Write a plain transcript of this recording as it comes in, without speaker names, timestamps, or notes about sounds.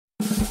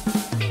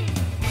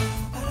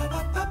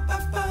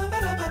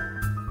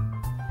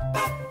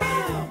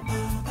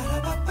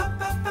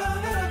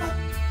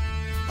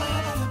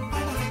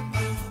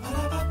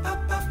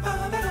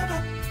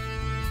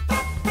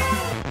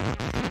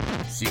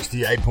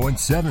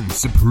68.7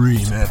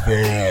 Supreme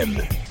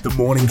FM. The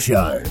morning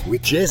show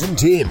with Jez and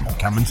Tim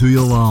coming to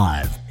you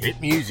live. Hit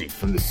music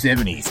from the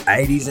 70s,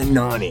 80s and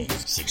 90s.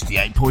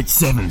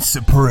 68.7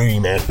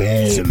 Supreme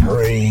FM.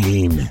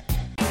 Supreme.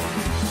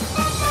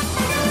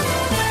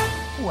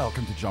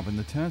 Welcome to Jump in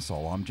the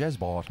Turnstile. I'm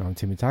Jezbot. I'm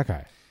Timmy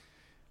Taco.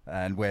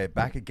 And we're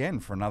back again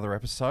for another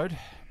episode.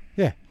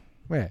 Yeah,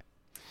 where?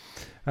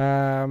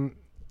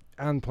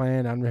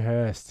 Unplanned,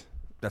 unrehearsed.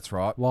 That's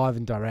right. Live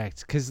and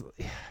direct. Because,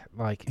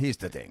 like... Here's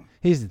the thing.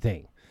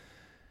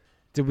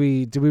 Do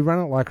we run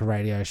it like a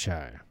radio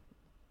show?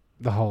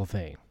 The whole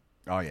thing.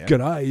 Oh, yeah?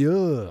 G'day,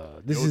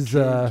 yeah. This is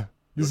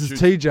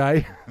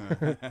TJ.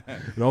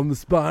 And I'm the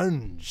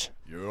sponge.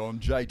 You're on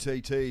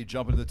JTT,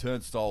 jumping the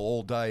turnstile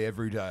all day,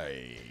 every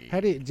day. How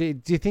do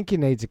you think you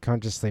need to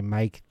consciously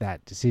make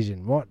that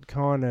decision? What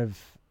kind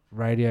of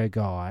radio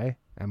guy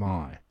am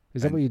I?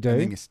 Is that what you do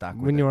and then you're stuck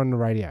with when you're on the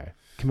radio?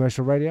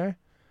 Commercial radio?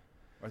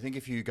 I think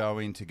if you go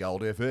into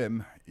Gold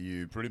FM,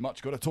 you pretty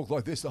much got to talk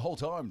like this the whole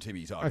time,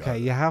 Timmy Taco. Okay,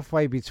 you're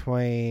halfway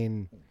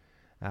between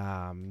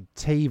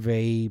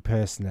TV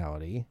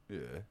personality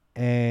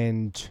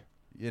and...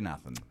 You're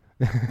nothing.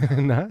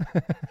 No?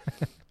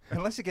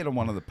 Unless you get on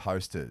one of the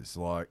posters,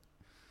 like...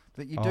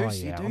 But you do, on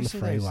see the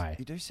freeway.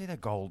 You do see the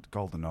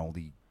golden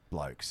oldie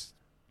blokes,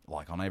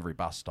 like on every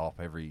bus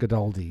stop, every... Good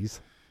oldies.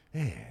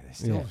 Yeah,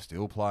 they're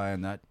still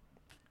playing that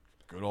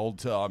good old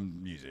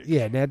time music.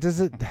 Yeah, now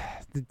does it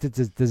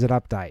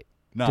update?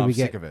 No, Do I'm we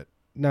sick of it.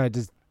 No,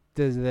 does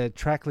the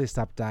track list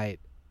update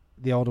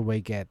the older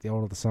we get, the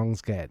older the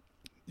songs get?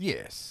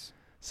 Yes.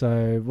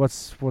 So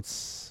what's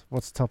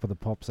top of the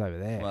pops over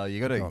there? Well,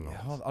 you got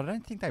to... I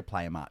don't think they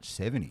play much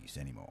 70s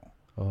anymore.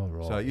 Oh,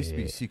 right. So it used to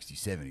be 60s,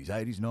 70s,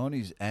 80s,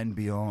 90s and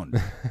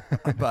beyond.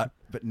 but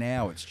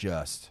now it's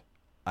just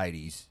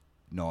 80s,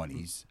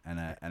 90s and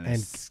a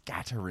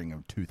scattering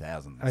of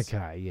 2000s.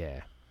 Okay,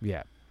 yeah.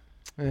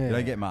 You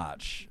don't get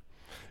much.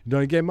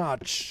 Don't get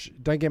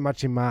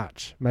much in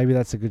March. Maybe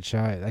that's a good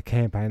show. That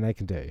campaign they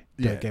can do.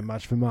 Yeah. Don't get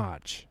much for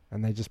March.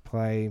 And they just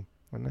play,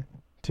 I don't know,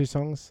 2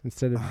 songs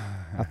instead of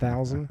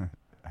 1,000.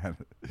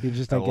 You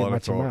just don't get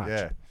much in March.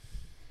 Yeah,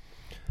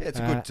 it's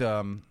a good...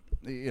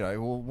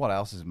 well, what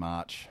else is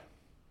March?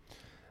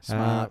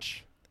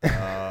 March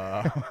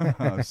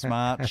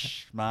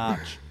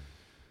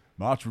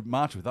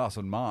with us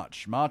on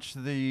March. March to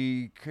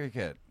the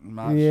cricket.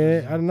 March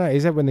I don't know.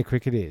 Is that when the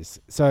cricket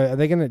is? So are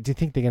they gonna? Do you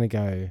think they're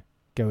gonna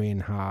go in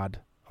hard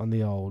on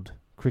the old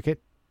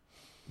cricket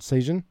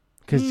season?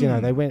 Because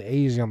they went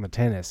easy on the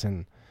tennis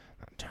and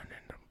turned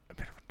into a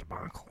bit of a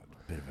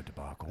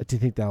debacle. Do you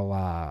think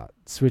they'll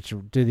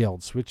do the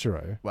old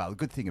switcheroo? Well, the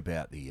good thing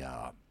about the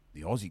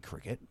Aussie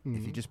cricket,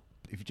 if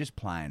you're just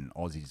playing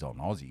Aussies on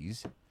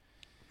Aussies,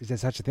 is there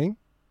such a thing?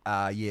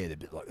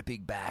 the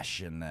Big Bash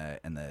and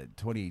the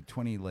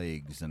 20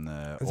 leagues and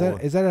the...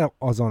 Is that an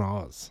Oz on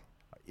Oz?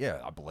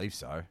 Yeah, I believe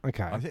so.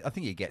 Okay. I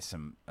think you get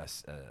a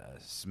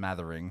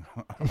smattering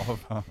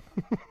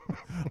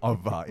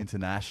of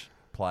international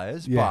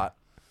players, but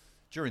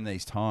during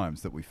these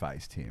times that we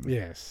faced him,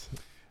 yes,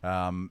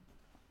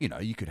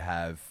 you could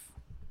have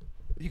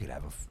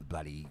a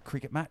bloody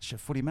cricket match, a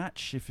footy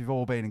match. If you've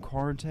all been in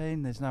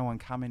quarantine, there's no one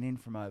coming in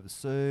from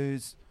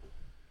overseas.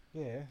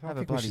 Yeah, have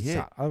a bloody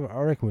hit. I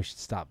reckon we should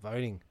start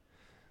voting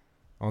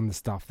on the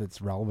stuff that's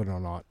relevant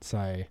or not.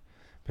 So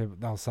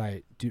they'll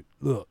say, do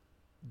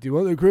you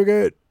want the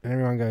cricket? And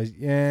everyone goes,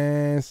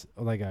 yes.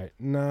 Or they go,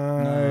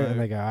 no. And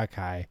they go,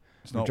 okay.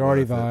 It's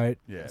majority not worth vote. It.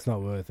 Yeah. It's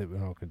not worth it. We're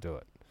not going to do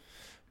it.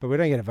 But we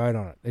don't get a vote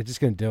on it. They're just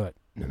going to do it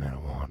no matter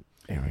what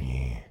every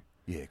year.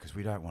 Yeah, because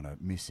we don't want to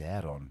miss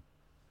out on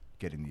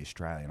getting the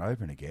Australian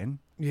Open again.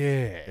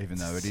 Yeah. Even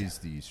though it is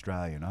the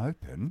Australian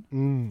Open.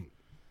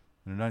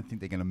 And I don't think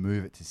they're going to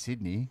move it to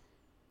Sydney.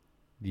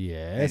 Yeah,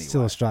 anyway. It's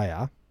still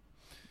Australia.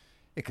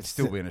 It could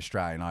still be an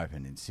Australian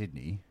Open in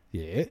Sydney.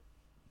 Yeah.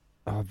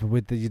 Oh,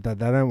 but they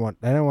don't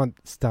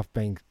want stuff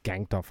being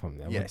ganked off them.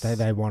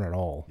 They want it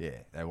all. Yeah,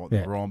 they want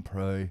the Grand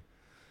Prix.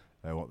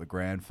 They want the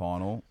Grand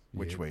Final,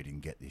 which we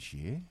didn't get this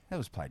year. That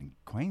was played in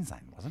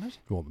Queensland, wasn't it?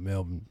 Well, the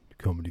Melbourne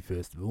Comedy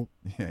Festival.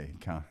 Yeah, you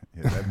can't.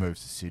 Yeah, that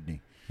moves to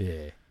Sydney.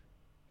 Yeah.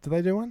 Do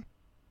they do one?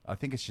 I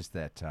think it's just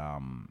that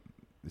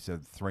it's a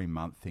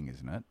 3-month thing,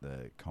 isn't it?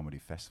 The comedy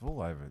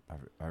festival over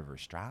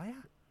Australia.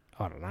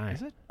 I don't know.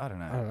 Is it? I don't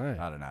know.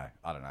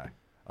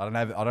 I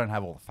don't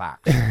have all the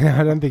facts.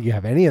 I don't think you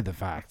have any of the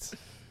facts.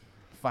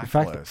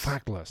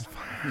 Factless.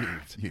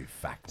 You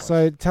factless.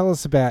 So tell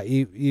us about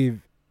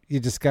you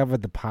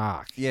discovered the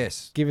park.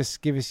 Yes. Give us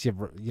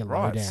your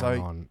lowdown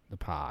on the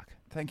park.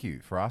 Thank you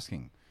for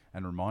asking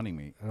and reminding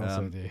me. I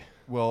also do.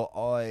 Well,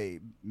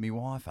 my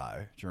wife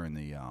during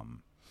the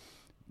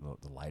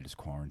latest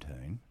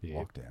quarantine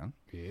lockdown.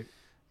 Yeah.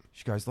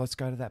 She goes, "Let's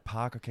go to that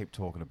park I keep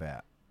talking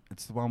about.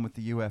 It's the one with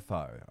the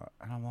UFO."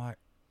 And I'm like,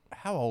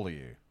 "How old are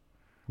you?"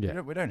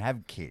 Yeah. We don't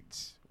have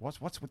kids. What's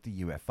with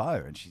the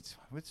UFO? And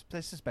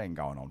this has been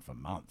going on for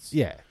months.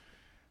 Yeah.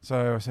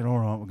 So I said, all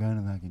right, we're going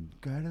to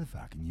the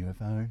fucking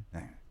UFO.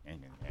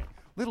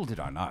 Little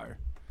did I know.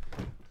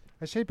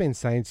 Has she been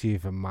saying to you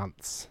for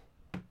months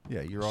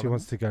Yeah, you're She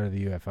wants to go to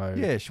the UFO.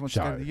 Yeah, she wants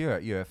show. to go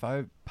to the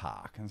UFO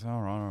park. And so,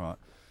 all right.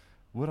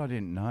 What I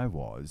didn't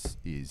know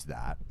is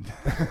that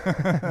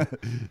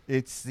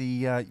it's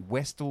the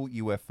Westall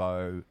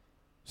UFO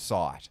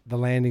site, The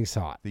landing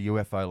site. the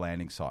UFO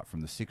landing site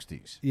from the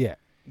 60s. Yeah.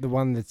 The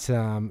one that's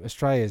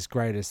Australia's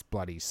greatest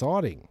bloody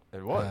sighting.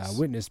 It was.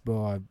 Witnessed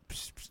by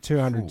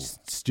 200 Ooh.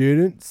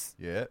 students.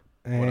 Yeah.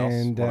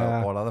 And what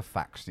else? What other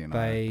facts do you know?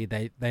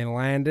 They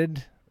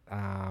landed.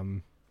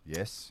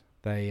 Yes.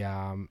 They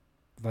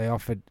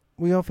offered,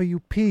 we offer you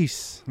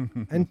peace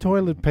and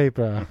toilet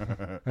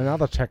paper and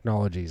other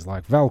technologies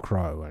like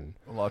Velcro and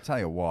Well, I'll tell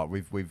you what.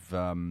 We've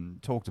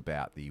talked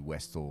about the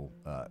Westall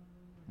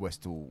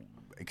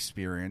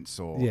experience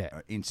or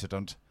Yeah.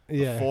 incident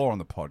Yeah. before on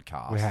the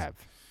podcast. we have.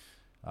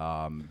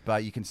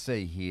 But you can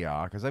see here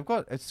because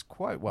it's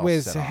quite well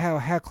Where's set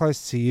up. how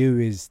close to you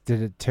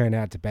did it turn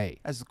out to be?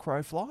 As the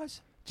crow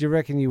flies. Do you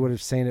reckon you would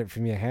have seen it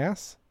from your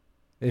house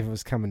if it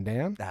was coming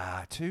down?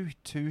 Too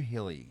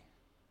hilly.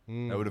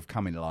 They would have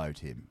come in low,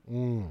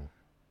 Tim.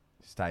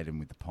 Stayed in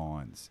with the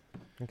pines.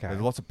 Okay.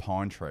 There's lots of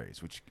pine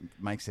trees, which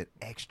makes it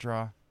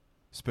extra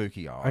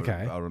spooky. I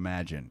would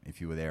imagine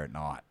if you were there at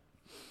night.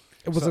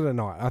 It wasn't at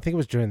night. I think it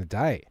was during the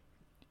day.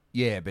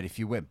 Yeah, but if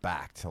you went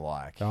back to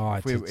like, Oh,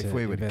 if we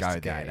were to go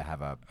there to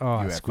have a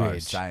UFO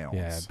seance,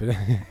 Yeah, but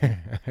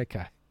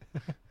okay.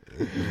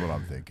 is what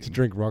I'm To thinking.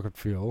 drink rocket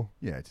fuel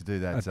Yeah, to do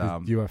that. at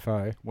the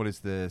UFO. What is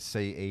the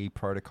CE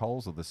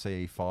protocols or the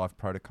CE5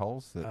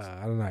 protocols? That's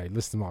I don't know.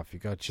 List them off. You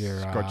got your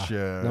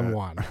your number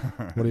one.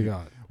 What do you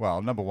got?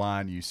 Well, number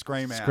one, you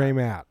scream out. Scream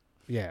out.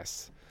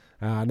 Yes.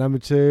 Number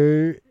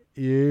two,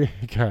 you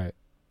go.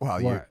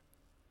 Well, What?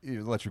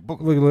 you electric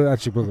book. Look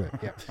at your booklet.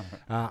 Yeah.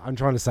 I'm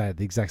trying to say it at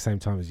the exact same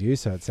time as you,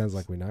 so it sounds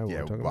like we know what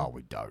Yeah, we're talking well, about.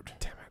 we don't.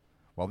 Damn it.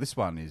 Well, this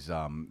one is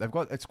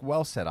it's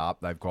well set up.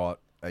 They've got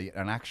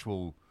an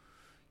actual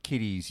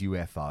kiddies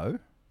UFO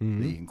that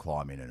you can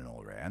climb in and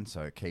all around,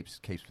 so it keeps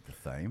with the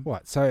theme.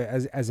 What? So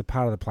as a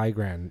part of the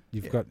playground,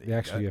 you've Yeah, got there the you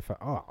actual go. UFO.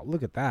 Oh,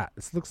 look at that!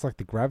 This looks like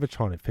the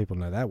Gravitron. If people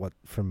know that, what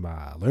from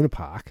Luna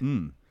Park.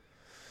 Mm.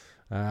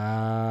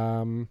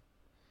 And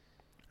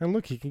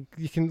look,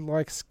 you can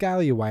like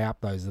scale your way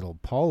up those little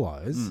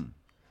polos Mm.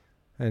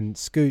 and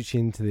scooch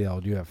into the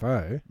old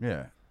UFO.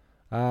 Yeah.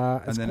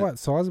 It's then quite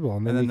sizable,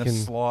 and then And then you the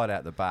can slide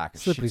out the back.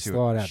 It slippery shits you-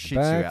 slide out the shits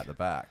back. you out the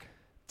back.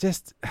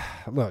 just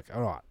look.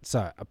 All right,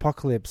 so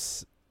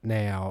Apocalypse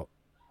Now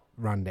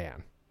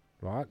rundown.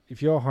 Right,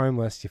 if you're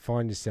homeless, you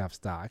find yourself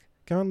stuck,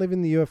 go and live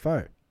in the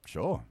UFO.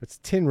 Sure. It's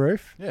tin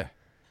roof. Yeah.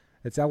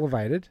 It's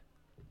elevated.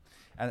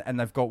 And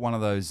they've got one of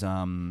those,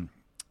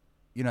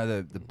 you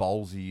know, the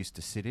bowls you used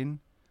to sit in,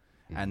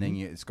 and then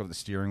it's got the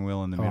steering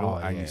wheel in the middle, Oh,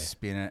 and yeah. you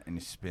spin it and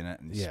you spin it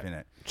and you Yeah. spin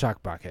it.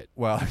 Chuck bucket.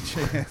 Well,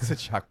 it's a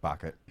chuck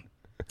bucket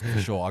for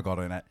sure. I got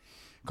in it,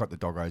 got the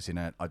doggos in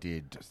it. I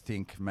did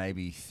think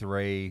maybe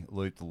 3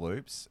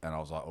 loop-the-loops, and I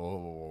was like,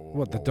 oh.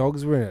 What, the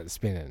dogs were in it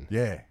spinning?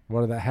 Yeah,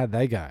 How'd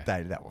they go?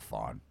 that were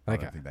fine. I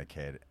Okay. don't think they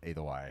cared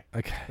either way.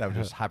 Okay. They were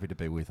just happy to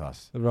be with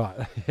us. Right.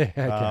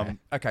 Yeah,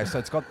 okay. So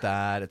it's got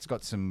that. It's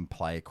got some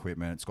play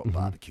equipment. It's got Mm-hmm.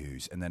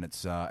 barbecues, and then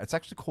it's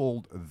actually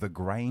called the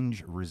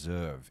Grange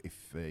Reserve.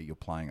 If you're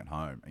playing at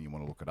home and you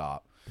want to look it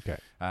up. Okay.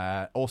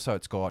 Also,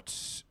 it's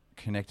got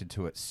connected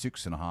to it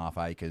 6.5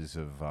 acres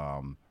of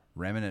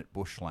remnant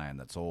bushland.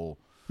 That's all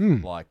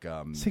like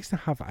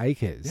 6.5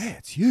 acres. yeah,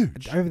 it's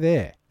huge. Over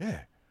there.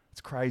 Yeah,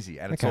 it's crazy,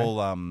 and it's Okay.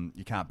 all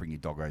you can't bring your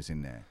doggos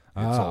in there.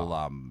 It's Ah.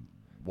 all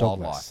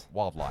Dogless.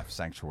 wildlife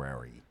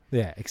sanctuary.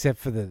 Yeah, except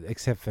for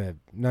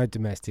no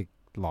domestic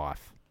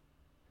life.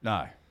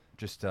 No,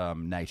 just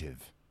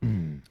native.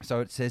 Mm. So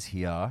it says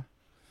here,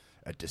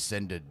 it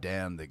descended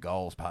down to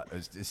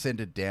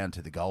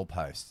the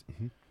goalpost,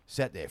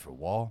 sat there for a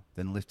while,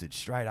 then lifted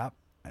straight up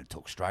and it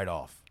took straight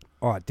off.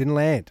 Oh, it didn't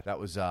land. That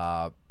was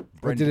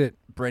did it?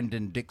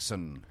 Brendan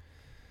Dixon.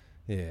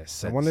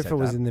 Yes. I Said- wonder if said it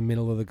was that. in the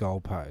middle of the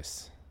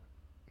goalposts.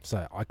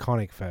 So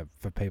iconic for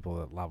people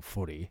that love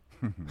footy.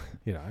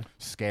 You know.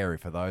 Scary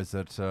for those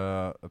that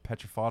are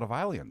petrified of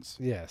aliens.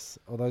 Yes.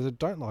 Or those that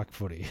don't like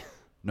footy.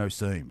 No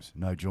seams,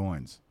 no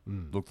joins.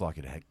 Looked like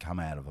it had come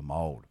out of a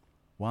mould.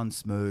 One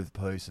smooth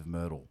piece of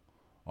myrtle.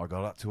 I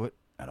got up to it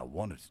and I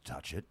wanted to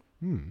touch it,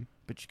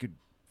 but you could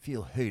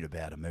feel heat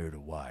about a minute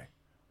away.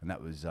 And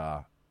that was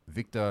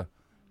Victor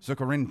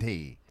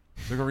Zuccarinti,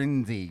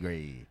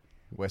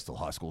 Westall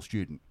High School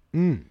student.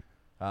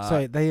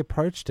 So they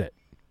approached it.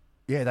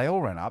 Yeah, they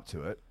all ran up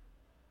to it.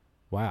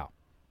 Wow.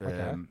 Okay.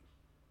 Um,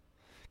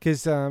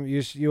 Because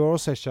you're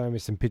also showing me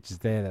some pictures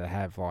there that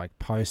have like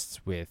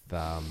posts with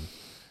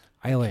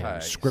alien okay,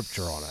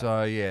 scripture on it.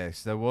 So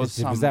yes, there was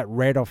some. Was that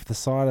red off the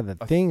side of the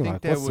thing? think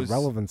Like, there what's was- the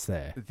relevance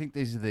there? I think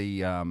these are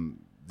the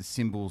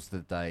symbols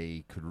that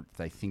they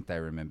think they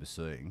remember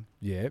seeing.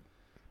 Yep.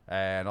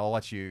 And I'll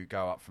let you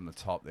go up from the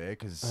top there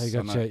because Oh,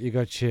 you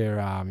got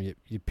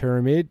your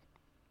pyramid,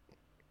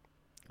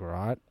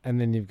 right? And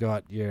then you've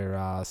got your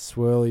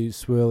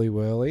swirly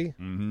whirly,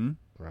 Mm-hmm.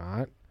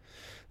 right?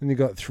 Then you've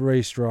got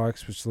 3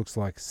 strikes, which looks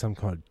like some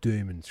kind of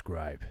doom and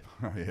scrape,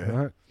 Oh, yeah.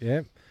 right?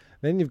 Yep.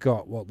 Then you've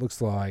got what looks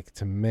like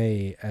to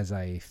me as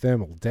a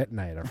thermal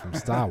detonator from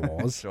Star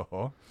Wars,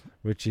 Sure.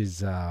 which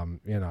is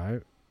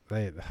quite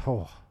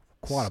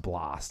a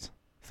blast.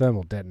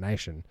 Thermal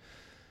detonation.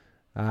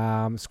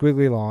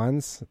 Squiggly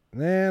lines.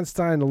 Now it's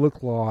starting to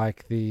look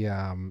like the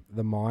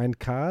mind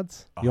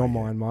cards. Oh, Your yeah.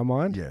 mind, my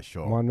mind. Yeah,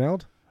 sure. Mind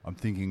meld. I'm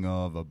thinking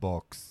of a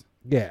box.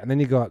 Yeah, and then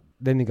you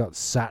got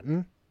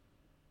Saturn.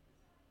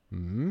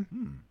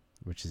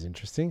 Which is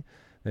interesting.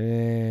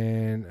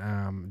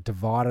 Then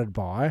divided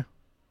by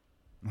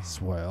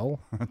swirl.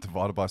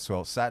 Divided by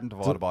swirl. Saturn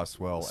divided by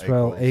swirl.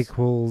 Swirl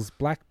equals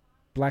black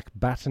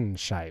baton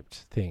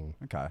shaped thing.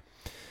 Okay.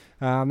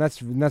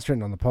 That's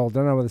written on the pole.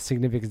 Don't know what the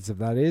significance of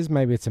that is.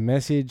 Maybe it's a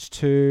message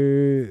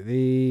to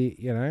the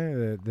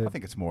I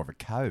think it's more of a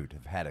code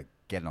of how to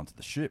get it onto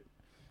the ship.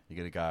 You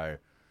got to go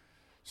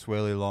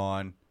swirly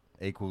line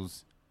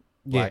equals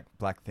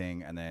black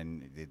thing, and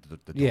then the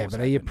doors but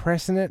are you open.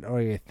 pressing it or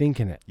are you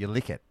thinking it? You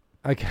lick it.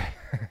 Okay.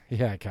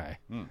 Yeah, okay.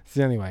 It's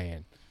the only way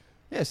in.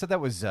 Yeah, so that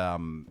was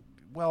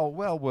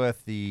well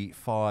worth the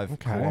 5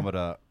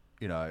 kilometre,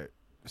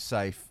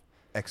 safe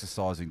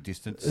exercising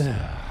distance.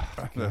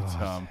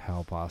 God,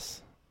 help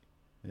us.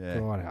 Yeah,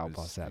 God it help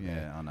was- us out yeah,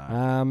 there. I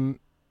know.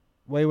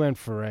 We went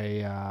for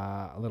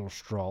a little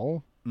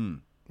stroll.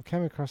 We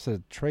came across a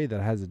tree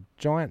that has a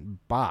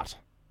giant butt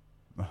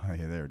Oh,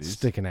 yeah, there it is.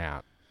 sticking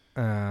out.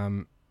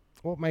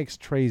 What makes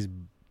trees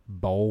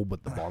bulb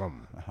at the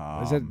bottom?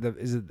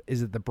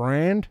 Is it the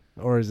brand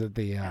or is it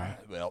the?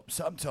 Well,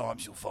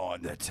 sometimes you'll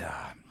find that.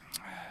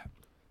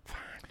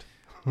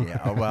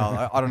 Yeah,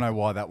 well, I don't know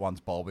why that one's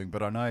bulbing,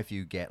 but I know if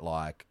you get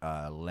like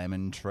a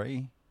lemon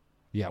tree,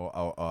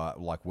 or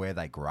like where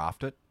they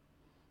graft it,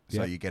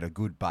 so Yep. you get a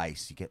good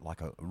base. You get like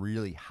a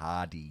really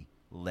hardy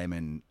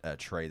lemon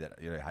tree that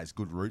has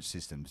good root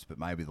systems, but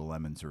maybe the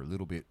lemons are a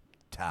little bit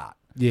tart.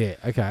 Yeah.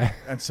 Okay.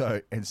 And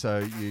so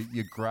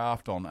you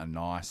graft on a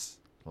nice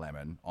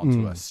lemon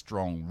onto a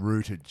strong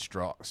rooted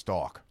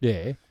stock.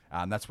 Yeah.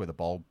 And that's where the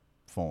bulb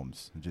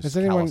forms. It just Has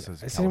anyone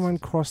calluses.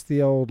 crossed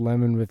the old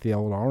lemon with the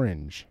old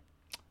orange?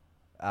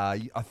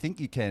 I think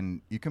you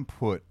can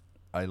put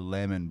a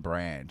lemon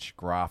branch,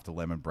 graft a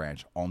lemon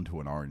branch onto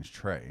an orange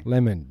tree.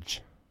 Lemonge.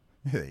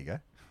 Yeah, there you go.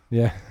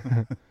 Yeah.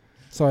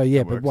 So yeah,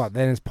 That but works. what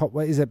then?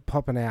 Is it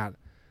popping out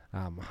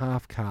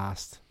half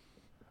cast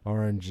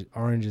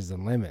oranges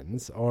and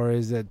lemons, or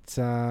is it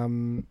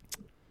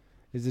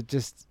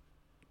just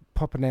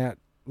popping out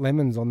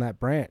lemons on that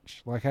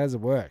branch? Like, how does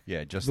it work?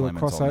 Yeah, just Do a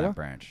lemons on crossover? that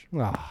branch.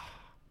 Ah,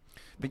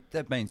 But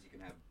that means you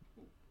can have.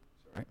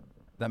 Sorry.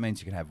 That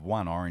means you can have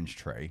one orange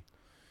tree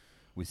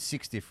with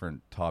 6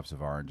 different types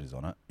of oranges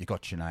on it. You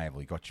got your navel,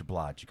 you got your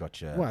blood, you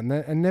got your. what?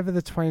 And never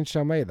the twain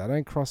shall meet. They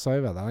don't cross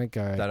over. They don't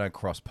go. They don't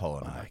cross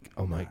pollinate.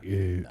 I'll make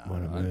you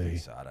one of I don't me,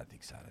 think so. I don't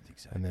think so.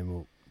 and then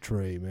we'll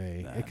tree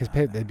me. No, Because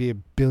no, there'd be a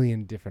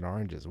billion different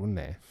oranges, wouldn't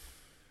there?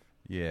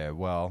 Yeah,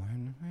 well,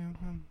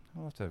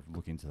 I'll have to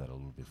look into that a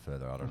little bit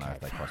further. I don't know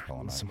if they cross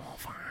pollinate. Some more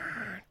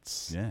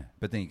farts. Yeah,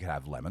 but then you could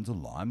have lemons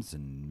and limes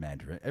and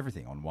mandarin,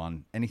 everything on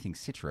one. Anything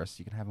citrus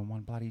you can have on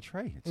one bloody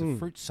tree. It's a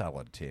fruit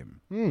salad, Tim.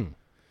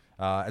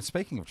 And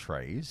speaking of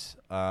trees,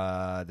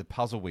 the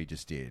puzzle we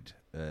just did.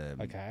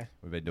 Okay.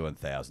 We've been doing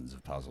thousands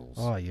of puzzles.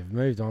 Oh, you've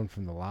moved on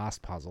from the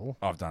last puzzle.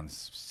 I've done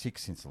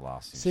 6 since the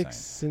last. 6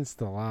 since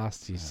the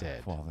last you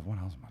said. Well, what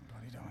else am I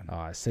bloody doing?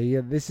 Oh, so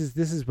yeah, this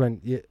is when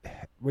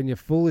you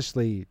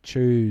foolishly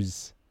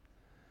choose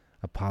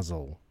a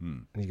puzzle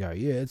and you go,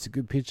 yeah, it's a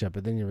good picture,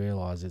 but then you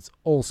realise it's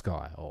all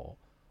sky or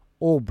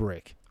all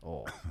brick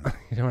or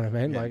you know what I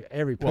mean? Yeah. Like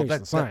every Well, piece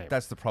the same.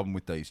 that's the problem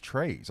with these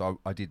trees.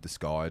 I did the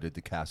sky, I did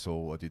the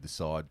castle, I did the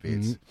side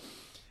bits,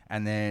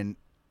 and then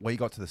we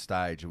got to the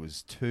stage. It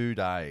was 2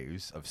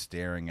 days of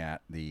staring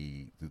at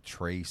the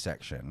tree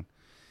section,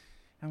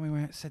 and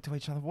we said to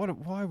each other,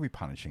 why are we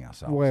punishing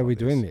ourselves? Why are like we this?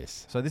 doing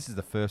this? So this is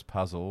the first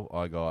puzzle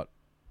I got.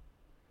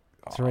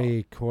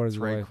 3 quarters of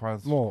the way,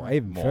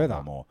 more,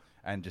 further. more,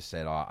 and just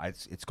said,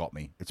 it's got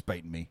me, it's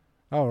beaten me.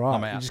 Oh right,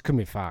 I'm you out. just couldn't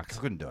be 'Cause fucked. I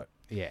couldn't do it.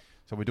 Yeah,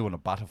 So we're doing a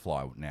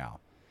butterfly now.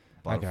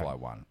 Butterfly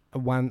one. a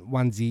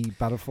onesie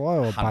butterfly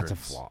or Hundreds.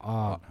 butterfly.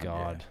 Oh Yeah.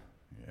 god.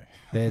 Yeah.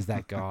 There's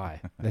that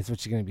guy. That's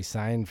what you're going to be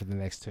saying for the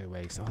next 2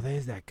 weeks. Oh,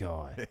 there's that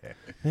guy.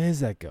 There's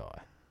that guy.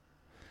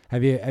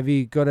 Have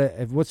you got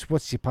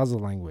what's your puzzle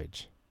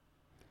language?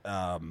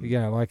 You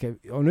know, like I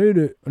need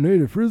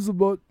a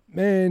frizzlebot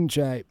man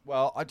shape.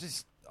 Well, I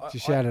just Do you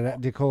shout it out?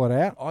 Do you call it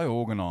out? I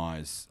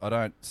organise. I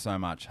don't so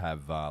much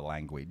have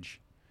language.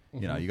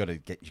 You know, you got to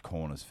get your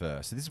corners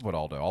first. So this is what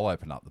I'll do. I'll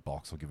open up the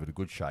box. I'll give it a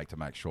good shake to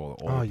make sure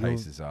that all the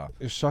pieces are.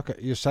 You shake it.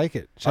 You shake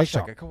it. I Shake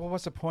shake it. it. Well,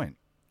 what's the point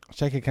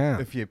Shake it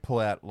can't. if you pull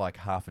out like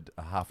a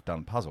half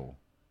done puzzle?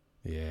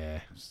 Yeah.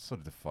 It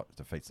sort of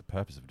defeats the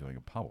purpose of doing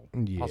a puzzle.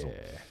 Yeah.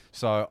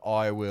 So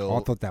I will.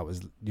 I thought that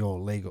was your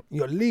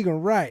legal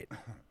right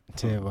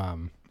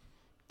to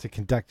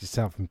conduct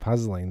yourself in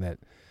puzzling. That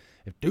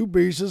if 2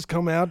 pieces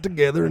come out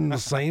together in the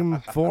same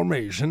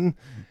formation,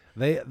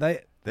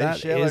 that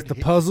shall is the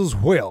adhere- puzzle's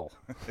will.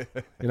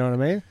 You know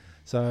what I mean?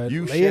 So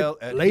You lay shall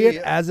it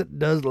adhere- as it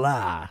does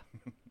lie.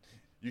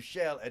 You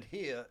shall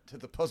adhere to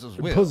the puzzle's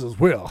The will. puzzle's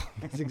will.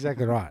 That's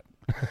exactly right.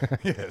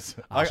 Yes.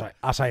 I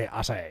say.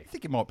 I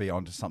think you might be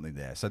onto something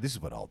there. So this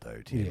is what I'll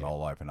do, Tim. Yeah.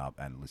 I'll open up,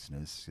 and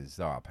listeners, because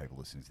there are people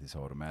listening to this, I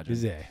would imagine.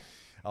 Is there?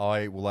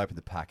 I will open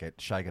the packet,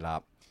 shake it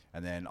up,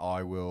 and then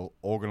I will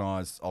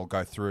organise. I'll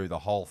go through the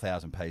whole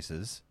 1,000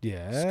 pieces,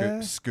 Yeah.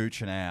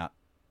 scooching out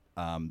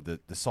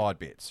the side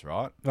bits,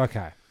 right?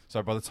 Okay.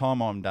 So by the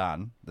time I'm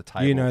done, the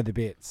table... You know the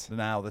bits.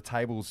 Now, the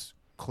table's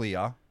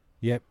clear,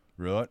 Yep.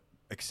 right?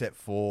 Except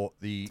for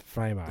the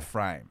Framo.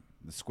 frame,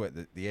 the square,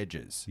 the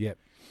edges. Yep.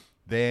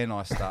 Then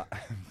I start...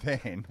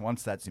 then,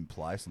 once that's in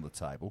place on the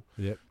table,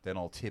 Yep. then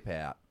I'll tip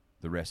out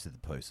the rest of the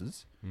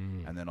pieces,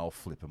 and then I'll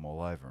flip them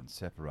all over and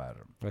separate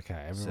them.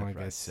 Okay. Everyone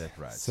gets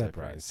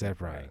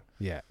separate.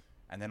 Yeah.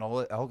 And then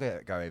I'll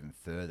go even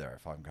further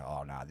if I can go,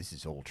 oh, no, this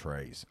is all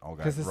trees. I'll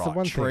go, 'Cause it's the right,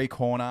 one tree thing-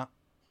 corner.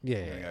 Yeah.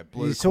 You're gonna go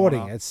blue You're sorting.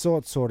 corner. It's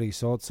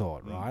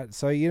sort, right?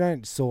 So you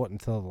don't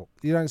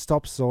you don't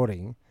stop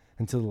sorting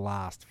until the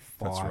last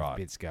That's 5 right.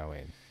 bits go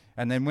in.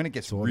 And then when it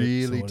gets Sort it,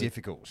 really sort it.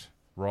 difficult,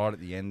 right at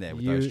the end there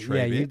with those tree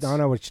Yeah, bits. I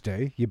know what you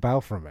do. You bail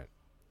from it.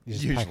 You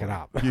just pack it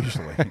up.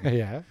 Usually.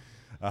 Yeah.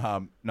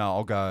 No,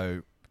 I'll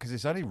go, because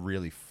there's only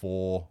really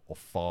 4 or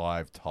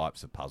 5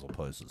 types of puzzle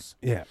pieces.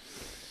 Yeah.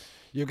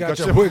 You got got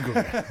your your-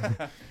 wiggly.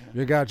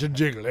 You got your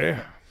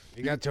jiggly.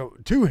 You got your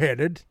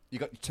two-headed. You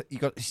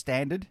got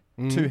standard,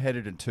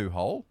 2-headed and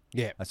 2-hole.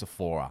 Yeah. That's a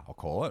 4er, I'll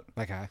call it.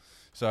 Okay.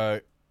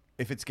 So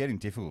if it's getting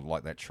difficult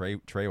like that tree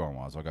one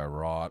was, I'll go,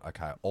 right,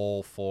 okay,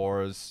 all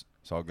 4s.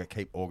 So I'll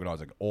keep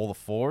organising all the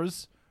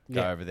 4s,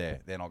 go Yeah. over there.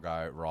 Then I'll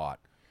go, right,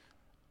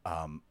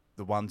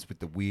 the ones with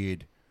the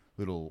weird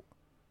little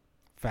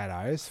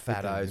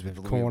Fattos with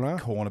the the corner.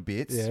 corner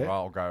bits, Yeah. right,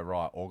 I'll go,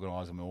 right,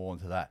 organise them all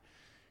into that.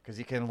 Because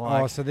you can,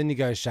 like... Oh, so then you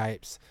go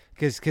shapes.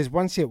 Because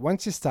once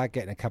you start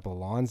getting a couple of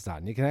lines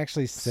done, you can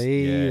actually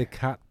see Yeah. the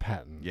cut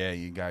pattern. Yeah,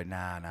 you can go,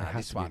 nah, has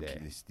this to be one,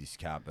 there. this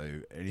can't be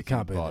anything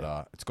can't be but,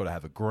 there. it's got to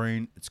have a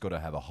green, it's got to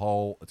have a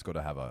hole, it's got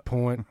to have a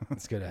Point.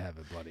 It's got to have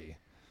a bloody.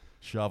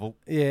 shovel.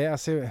 Yeah, I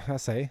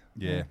see.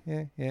 Yeah.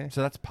 Yeah.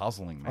 So that's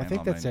puzzling, man. I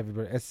think that's mean,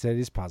 everybody. It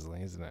is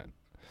puzzling, isn't it?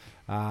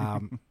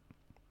 Right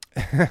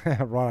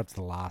up to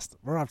the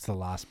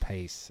last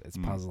piece, it's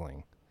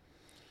puzzling.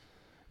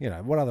 You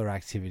know, what other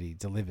activity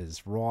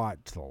delivers right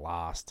to the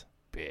last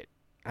bit,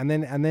 and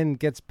then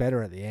gets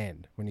better at the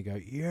end when you go,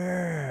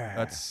 yeah.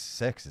 That's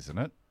sex, isn't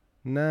it?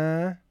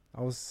 Nah.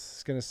 I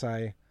was gonna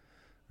say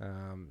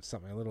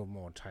something a little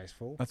more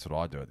tasteful. That's what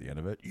I do at the end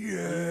of it.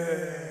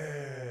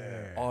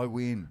 Yeah. I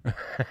win.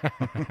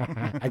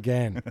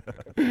 Again.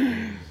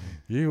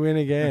 You win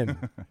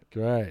again.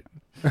 Great.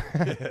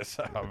 Yeah,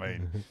 so, I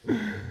mean,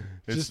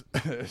 it's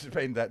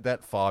been that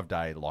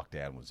 5-day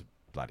lockdown was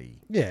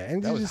bloody... Yeah,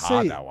 and That did was you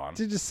hard, see? that one.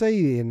 Did you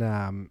see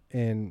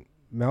in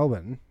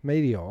Melbourne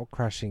meteor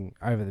crashing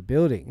over the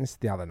buildings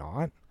the other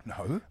night?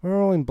 No.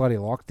 We're all in bloody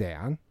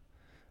lockdown,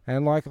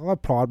 and like I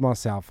pride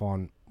myself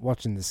on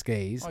watching the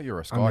skis. Oh, you're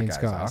a sky gazer.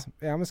 skies.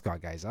 Yeah, I'm a sky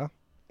gazer.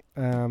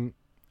 You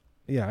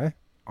know,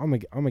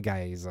 I'm a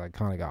gazer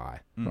kind of guy,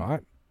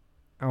 right?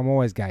 I'm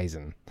always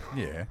gazing,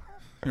 Yeah.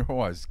 You're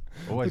always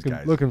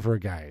gazing. looking for a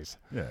gaze.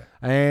 Yeah.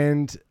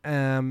 And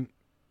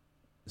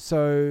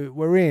so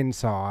we're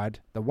inside.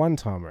 The one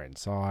time we're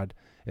inside,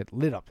 it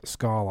lit up the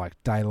sky like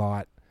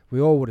daylight. We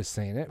all would have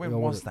seen it. When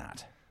was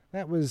that?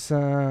 That was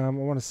I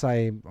want to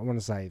say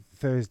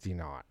Thursday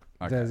night.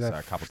 Okay, There's so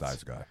a couple of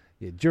days ago.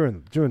 Yeah,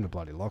 during the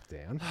bloody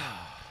lockdown.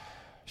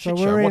 So Shit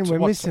show. we're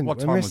What missing time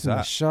we're was missing the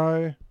that?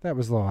 show. That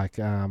was like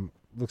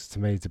looks to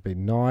me to be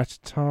night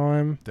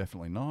time.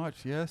 Definitely night,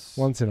 yes.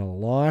 Once in a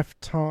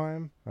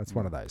lifetime. That's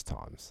one of those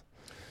times.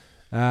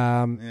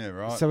 Yeah,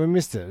 right. So we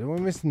missed it. We're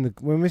missing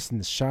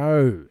the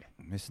show.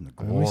 Missing the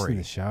We're missing glory.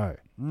 the show.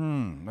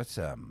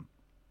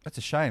 That's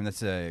a shame.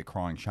 That's a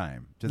crying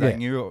shame. Did Yeah. they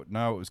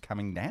know it was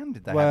coming down?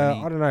 Did they Well, have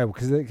any... I don't know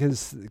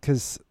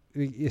because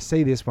you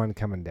see this one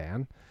coming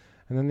down,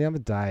 and then the other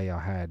day I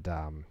had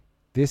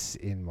this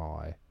in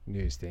my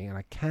news thing, and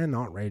I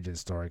cannot read you the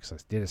story because I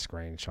did a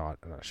screenshot,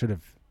 and I should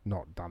have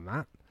not done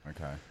that.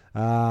 Okay.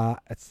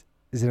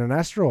 Is it an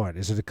asteroid?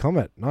 Is it a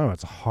comet? No,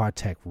 it's a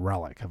high-tech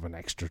relic of an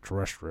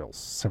extraterrestrial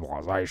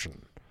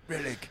civilization.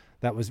 Relic.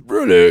 That was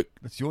relic.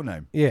 That's your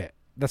name. Yeah,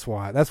 that's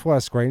why I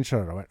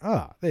screenshot it. I went,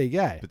 oh, there you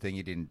go. But then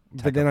you didn't...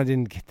 But then I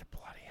didn't get the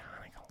bloody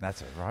article.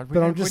 That's all right.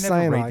 But I'm just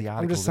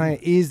saying,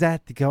 is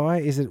that the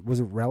guy? Was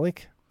it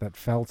relic that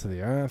fell to the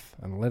earth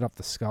and lit up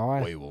the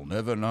sky? We will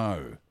never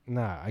know.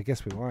 No, I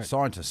guess we won't.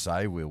 Scientists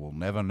say we will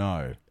never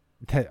know.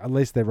 At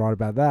least they're right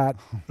about that.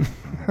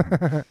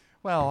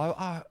 Well,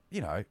 I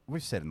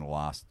we've said in the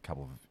last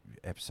couple of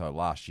episodes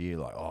last year,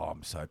 like, oh,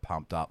 I'm so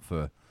pumped up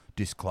for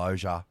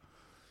disclosure.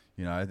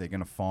 You know, they're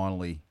going to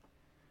finally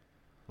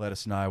let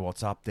us know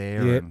what's up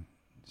there, Yep. and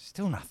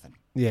still nothing.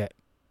 Yeah.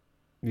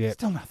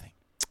 Still nothing.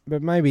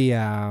 But maybe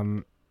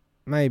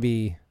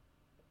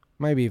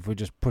if we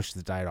just push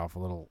the date off a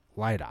little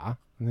later,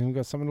 and then we've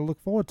got something to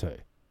look forward to.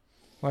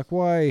 Like,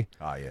 why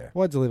Oh, yeah.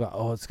 deliver?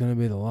 Oh, it's going to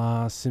be the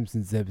last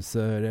Simpsons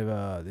episode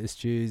ever this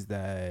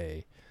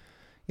Tuesday.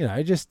 You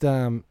know, just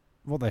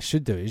what they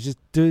should do is just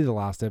do the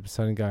last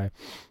episode and go,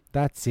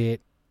 that's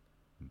it.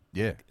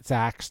 Yeah. It's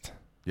axed.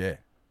 Yeah.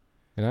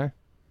 You know?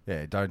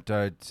 Yeah. Don't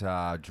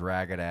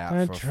drag it out.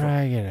 Don't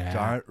drag it out.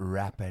 Don't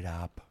wrap it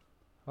up.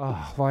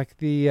 Oh, like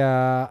the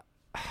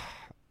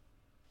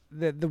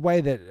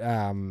way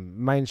that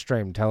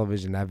mainstream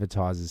television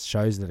advertises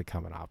shows that are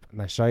coming up, and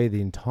they show you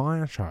the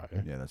entire show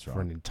Yeah, that's for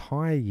right. an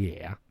entire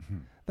year,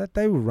 that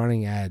they were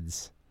running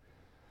ads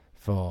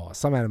for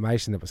some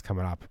animation that was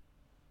coming up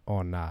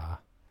on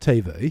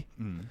TV,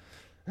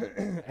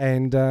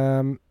 and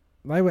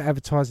they were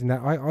advertising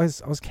that. I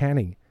was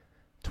counting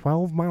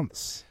 12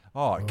 months.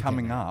 Oh, of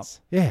coming getting up.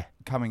 ads. Yeah.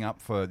 Coming up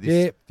for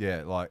this.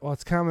 Yeah, like... Oh,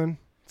 it's coming.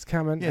 It's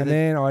coming. Yeah, and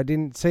then I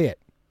didn't see it.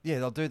 Yeah,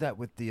 they'll do that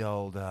with the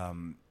old...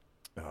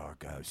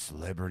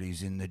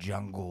 Celebrities in the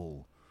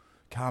Jungle.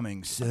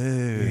 Coming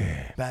soon.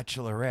 Yeah.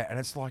 Bachelorette. And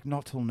it's like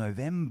not till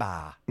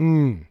November.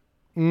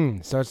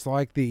 So it's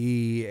like the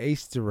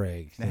Easter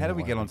egg. Now, how do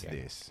we get onto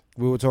this?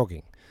 We were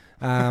talking.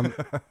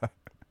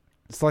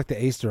 It's like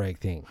the Easter egg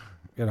thing,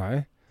 you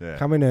know. Yeah.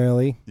 Come in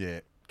early,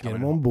 Yeah. get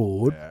them on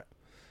board, Yeah.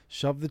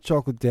 shove the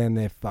chocolate down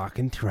their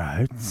fucking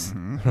throats,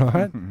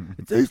 right?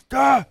 It's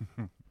Easter!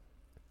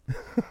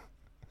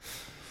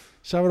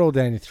 Shove it all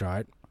down your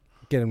throat,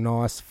 get them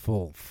nice,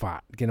 full,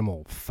 fat, get them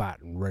all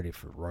fat and ready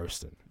for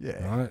roasting.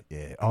 Yeah. Right?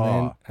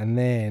 Yeah. And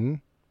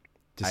then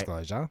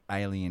disclosure.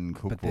 Alien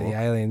But cookbook. the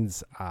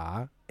aliens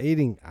are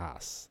eating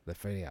us. They're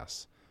feeding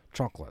us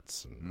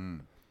chocolates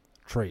and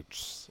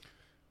treats.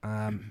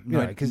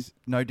 Because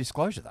no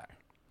disclosure, though.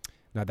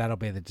 no, that'll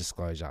be the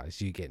disclosure.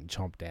 Is you getting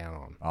chomped down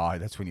on. Oh,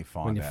 that's when you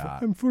find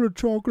out. I'm full of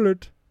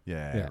chocolate.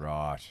 Yeah,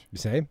 right. You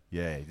see,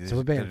 Yeah, So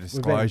we've been- the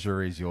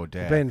disclosure is your we've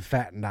dad. been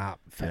fattened up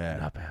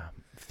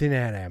thin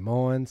out our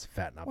minds,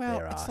 fatten up Well,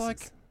 their it's asses.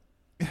 like,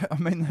 I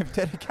mean, they've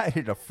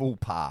dedicated a full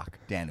park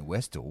down in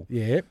Westall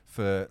Yep.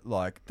 for,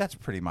 like, that's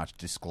pretty much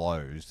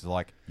disclosed.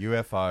 Like,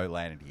 UFO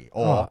landed here.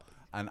 Or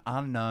an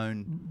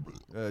unknown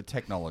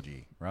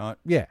technology, right?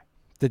 Yeah,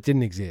 that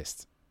didn't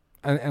exist,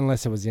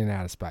 unless it was in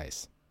outer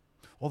space.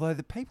 Although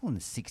the people in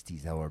the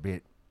 60s, they were a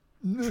bit...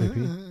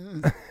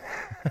 Trippy.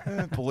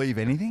 don't believe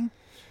anything.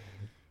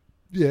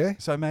 Yeah.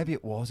 So maybe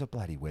it was a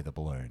bloody weather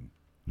balloon.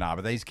 No,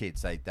 but these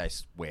kids, they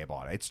swear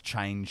by it. It's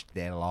changed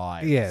their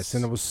lives. Yes,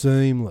 and it was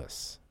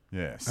seamless,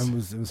 Yes. and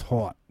it was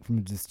hot from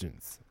a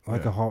distance,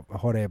 like Yeah. a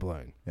hot air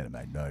balloon. And it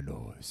made no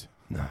noise.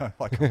 No.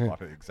 Like a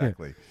lot,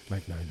 exactly.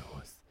 Make no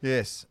noise.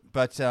 Yes,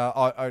 but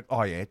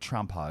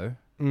Trumpo.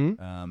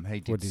 He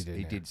did. What did he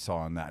do now? did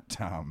sign that.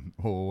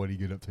 What do you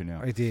get up to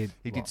now? I did.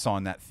 He did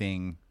sign that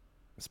thing.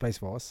 Space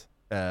Force.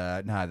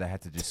 No, they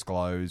had to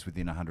disclose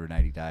within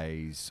 180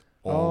 days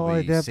all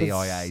the that was-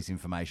 CIA's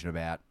information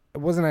about. It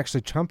wasn't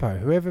actually Trumpo.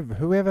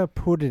 Whoever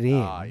put it in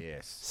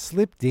Yes,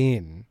 slipped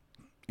in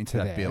into to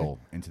that there bill,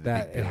 into the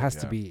that big bill,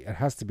 it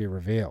has to be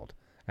revealed,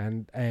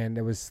 and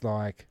it was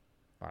like,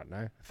 I don't know,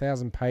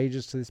 1,000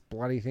 pages to this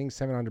bloody thing,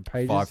 700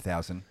 pages,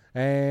 5,000.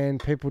 and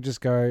people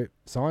just go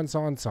sign,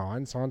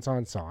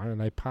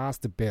 and they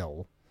passed a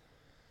bill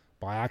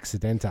by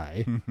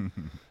accidente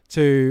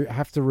to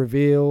have to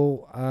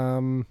reveal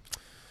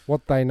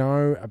what they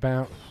know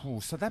about Oh,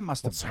 so that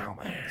must have. what's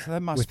out there. So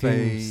that must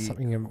within be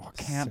something of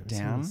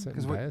countdown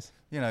certain we, days.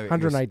 you know, it was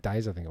 108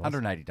 days, I think it was.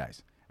 180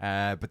 days.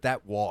 But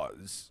that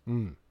was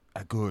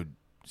a good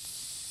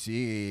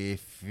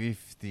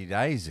 50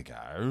 days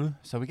ago.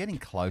 So we're getting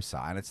closer,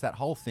 and it's that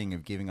whole thing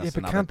of giving us Yeah, but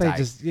another can't date. they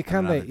just? You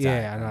can't another they? date,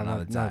 Yeah,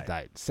 another another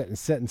date.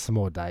 Setting some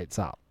more dates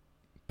up.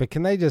 But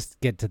can they just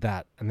get to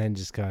that and then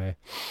just go,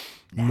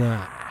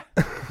 nah,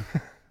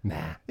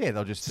 nah? Yeah,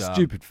 they'll just It's a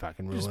stupid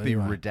fucking rule. just be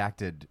anyway.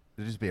 redacted.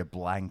 There'll just be a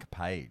blank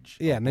page.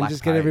 Yeah, a and then black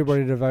just get page.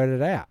 everybody to vote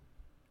it out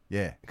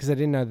Yeah, because they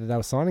didn't know that they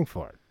were signing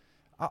for it.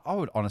 I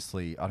would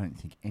honestly, I don't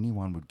think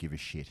anyone would give a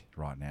shit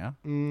right now.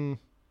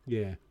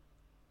 Yeah.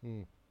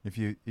 If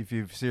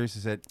you've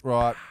seriously said,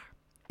 right,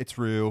 it's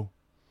real.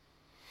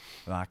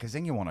 Because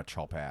then you want to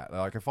chop out.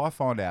 Like, if I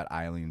find out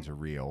aliens are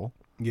real,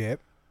 Yep.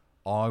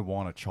 I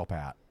want to chop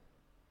out.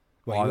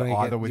 Well, you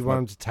want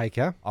them to take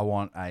her? I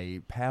want a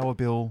power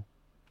bill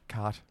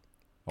cut.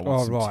 I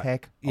want some right.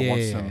 tech.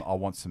 Yeah. I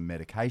want some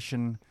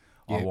medication.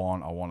 Yeah. I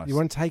want You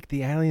want to take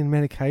the alien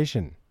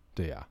medication,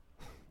 do you?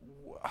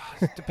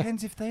 It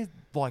depends if they're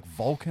like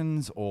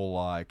Vulcans or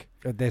like...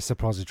 They're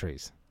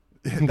suppositories.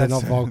 They're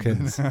not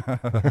Vulcans.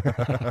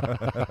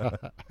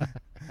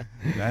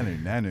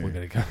 Nanu. We're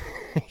gonna go,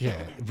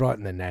 yeah, right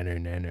in the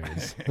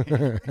nanos.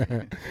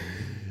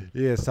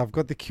 Yes, I've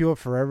got the cure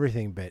for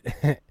everything, but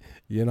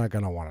you're not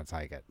gonna want to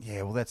take it.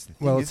 Yeah, well, that's the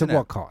thing. Well, it's isn't at it?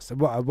 what cost? At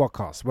what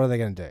cost? What are they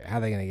going to do? How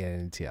are they going to get it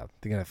into you?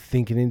 They're going to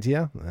think it into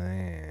you?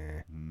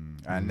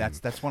 And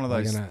that's one of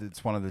They're those. gonna-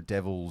 It's one of the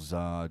devil's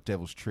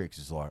tricks.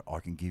 Is like, I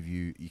can give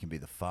you. You can be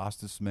the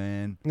fastest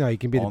man. No, you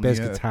can be the On the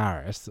best earth.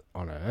 guitarist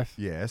on earth,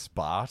 Yes,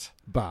 but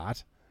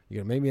but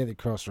you're going to meet me at the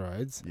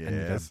crossroads and you're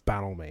going Yes. to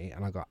battle me,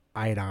 and I've got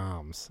 8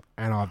 arms,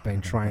 and I've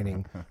been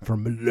training for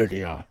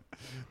millennia.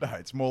 no,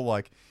 it's more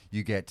like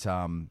you get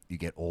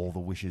all the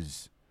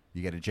wishes.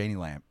 You get a genie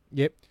lamp,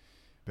 Yep.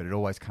 but it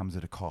always comes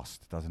at a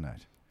cost, doesn't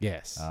it?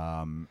 Yes.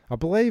 Uh, I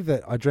believe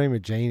that I Dream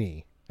of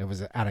Genie It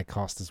was at a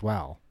cost as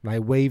well. They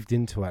weaved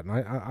into it, and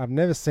I've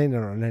never seen it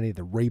on any of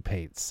the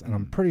repeats, and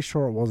I'm pretty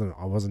sure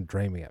I wasn't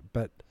dreaming it.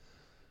 But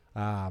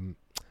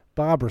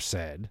Barbara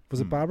said, was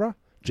it Barbara?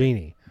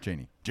 Jeannie.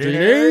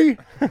 Jeannie.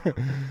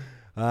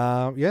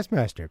 Yes,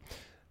 master.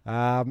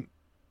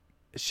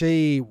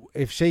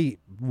 If she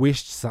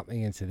wished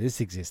something into this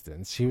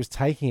existence, she was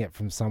taking it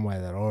from somewhere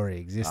that already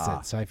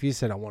existed. So if you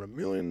said, I want $1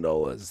 million,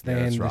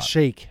 then the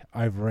sheik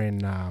over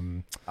in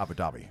Abu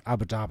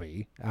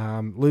Dhabi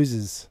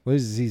loses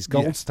his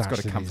gold stash it's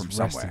gotta that come he's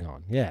from resting somewhere.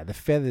 on. Yeah, the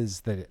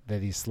feathers that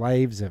his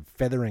slaves are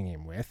feathering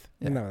him with.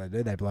 You know what they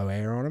do? They blow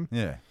air on him.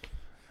 Yeah.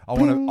 I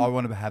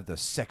want to have the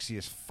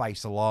sexiest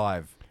face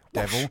alive,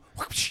 devil.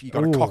 You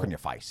got a cock on your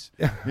face.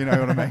 You know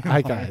what I mean?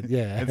 Okay,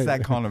 yeah. It's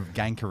that kind of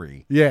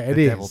gankery. Yeah, it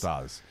the is. devil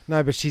does.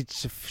 No, but she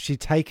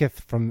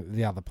taketh from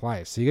the other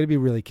place. So you got to be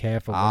really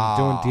careful when you're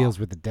doing deals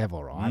with the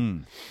devil,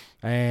 right?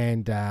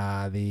 And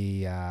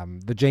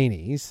the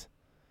genies,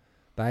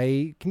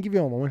 they can give you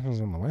all the wishes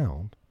in the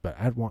world, but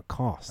at what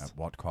cost? At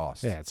what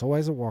cost? Yeah, it's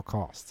always at what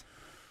cost.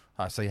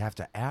 So you have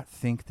to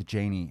outthink the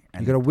genie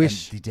and, You gotta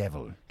wish- and the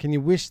devil. Can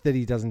you wish that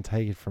he doesn't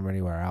take it from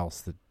anywhere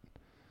else that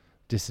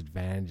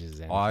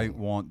disadvantages anything? I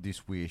want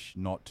this wish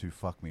not to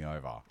fuck me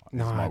over.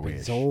 No, It's my but wish.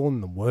 it's all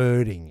in the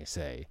wording, you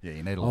see. Yeah,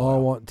 you need a I lot.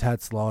 want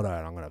Tats Lotto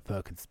and I'm going to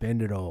fucking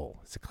spend it all.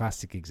 It's a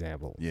classic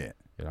example. Yeah.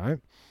 You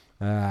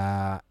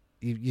know?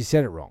 You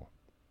said it wrong.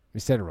 You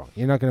said it wrong.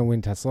 You're not going to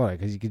win Tats Lotto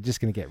because you're just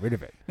going to get rid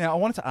of it. Now, I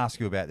wanted to ask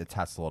you about the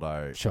Tats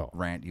Lotto Sure.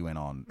 rant you went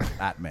on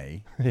at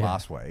me Yeah.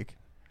 last week.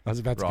 I was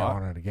about to go Right.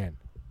 on it again.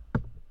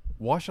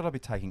 Why should I be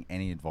taking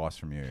any advice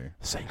from you?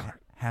 Secret.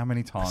 How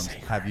many times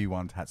have you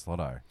won Tats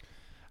Lotto?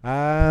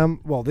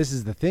 Well, this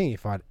is the thing.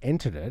 If I'd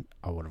entered it,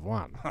 I would have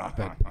won.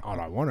 But I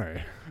don't want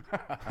to.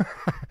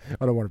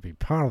 I don't want to be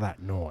part of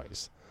that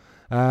noise.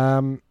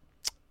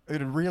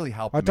 It'd really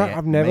help.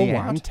 I've never me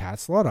won out.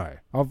 Tats Lotto.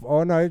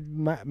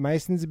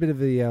 Mason's a bit of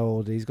the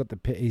old. He's got the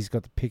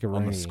pickaroonie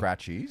On the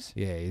scratchies.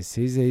 Yeah,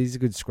 he's a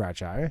good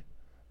scratcho,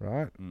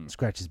 right?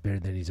 Scratch is better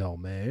than his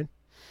old man.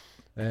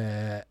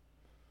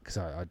 Because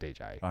I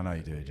DJ. I know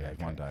you do, Yeah,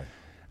 Jake. One day.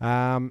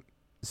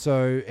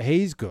 So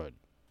he's good.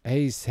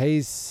 He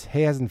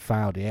hasn't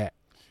failed yet.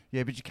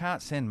 Yeah, but you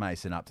can't send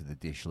Mason up to the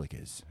dish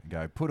lickers.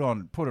 Go put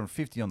on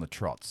 50 on the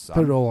trots. Son.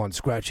 Put it all on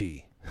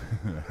Scratchy.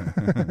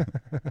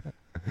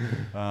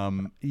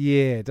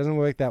 Yeah, it doesn't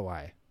work that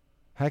way.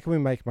 How can we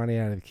make money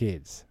out of the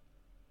kids?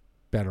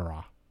 Better.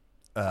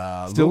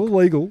 Still look,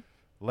 illegal.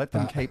 let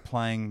them keep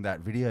playing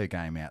that video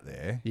game out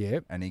there.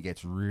 Yep. And he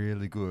gets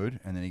really good,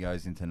 and then he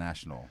goes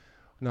international.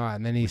 No,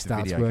 and then he With the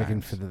starts video working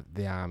games. for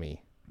the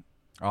army.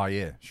 Oh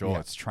yeah, sure. Yeah.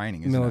 It's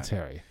training, isn't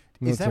Military.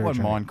 it? Is that what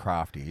Military training.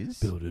 Minecraft is?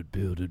 Build it,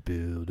 build it,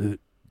 build it.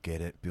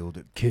 Get it, build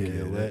it, Kill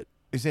get it.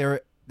 Is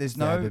there? There's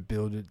Stab no. it,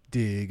 build it,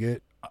 dig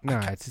it. No,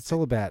 Okay. it's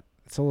all about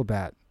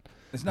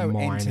There's no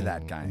mining end to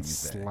that game, and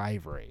is there?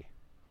 slavery.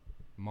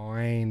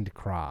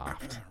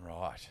 Minecraft.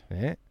 Right.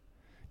 Yeah?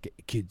 Get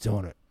your kids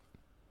on it.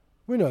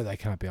 We know they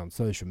can't be on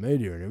social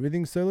media and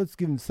everything, so let's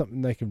give them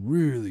something they can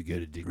really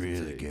get addicted to.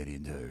 Really get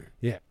into.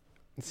 Yeah.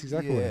 That's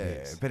exactly what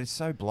it is. But it's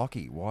so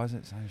blocky. Why is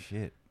it so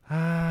shit?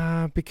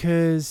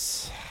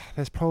 Because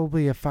there's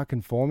probably a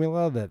fucking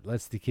formula that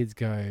lets the kids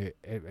go,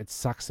 it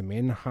sucks them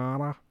in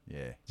harder.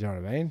 Yeah. Do you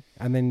know what I mean?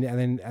 And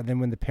then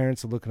when the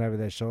parents are looking over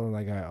their shoulder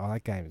and they go, oh,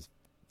 that game is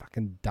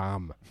fucking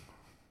dumb.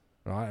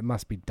 Right? It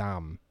must be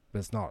dumb. But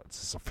it's not.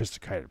 It's a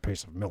sophisticated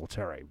piece of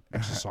military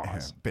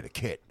exercise. Bit of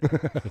kit.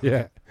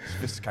 Yeah.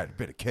 Sophisticated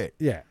bit of kit.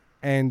 Yeah.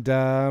 And,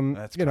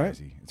 That's you know,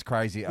 crazy. It's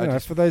crazy.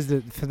 for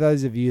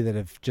those of you that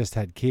have just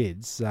had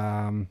kids,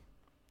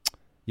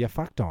 you're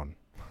fucked on.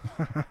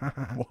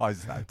 Why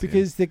is that? Tim?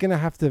 Because they're gonna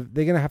have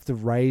to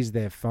raise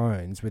their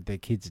phones with their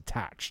kids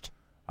attached.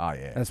 Oh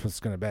yeah. That's what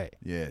it's gonna be.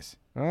 Yes.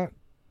 Right?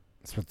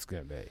 That's what it's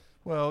gonna be.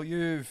 Well,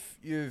 you've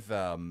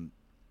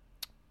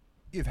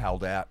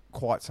held out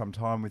quite some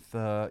time with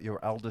your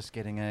eldest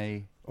getting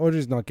a.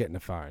 Audrey's not getting a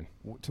phone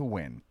Till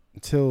when?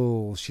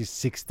 until she's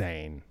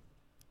 16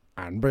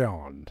 and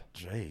beyond.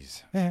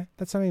 Jeez. Yeah,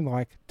 that's only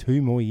like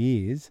 2 more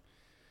years.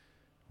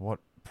 What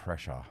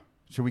pressure?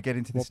 Should we get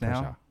into this What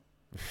now? pressure?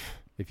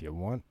 If you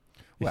want.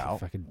 If Well- you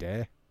fucking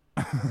dare.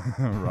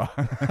 Right.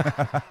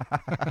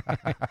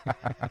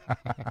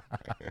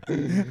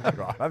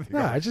 Right. I think No,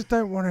 I just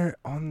don't want her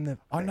on the.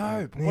 I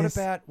know. But what Yes.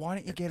 about? Why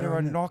don't you get her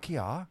a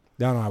Nokia?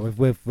 No,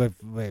 we've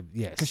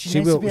yes. 'Cause she She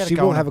needs to will. be able to She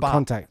go will on a have a bar.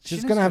 contact. She She's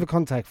needs going to to- have a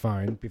contact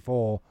phone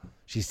before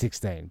she's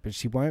 16, but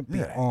she won't be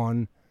Yeah.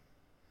 on.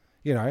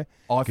 You know,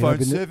 iPhone in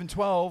the-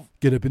 712.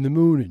 get up in the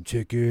morning,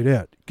 check it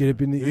out. Get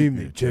up in the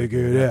evening, check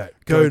it out.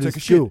 Go Go to take a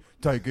school.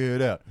 shit. Take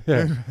it out.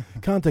 Yeah.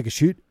 Can't take a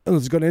shit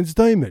unless it's got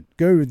entertainment.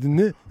 Go with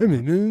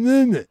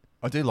the.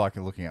 I do like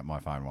looking at my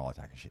phone while I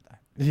take a shit though.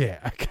 Yeah,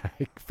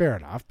 okay, fair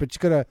enough. But you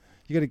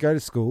gotta go to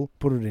school,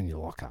 put it in your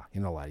locker.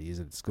 You're not allowed to use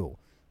it at school.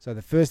 So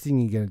the first thing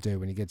you're gonna do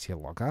when you get to your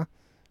locker,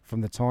 from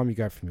the time you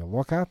go from your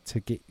locker to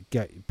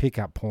get pick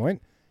up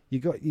point,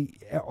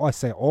 I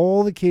say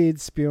all the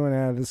kids spewing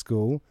out of the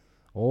school,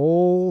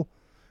 all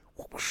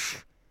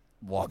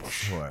What?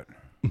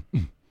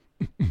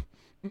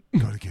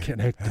 Gotta get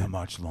Connected. How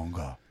much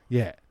longer?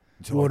 Yeah.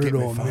 Until What I get did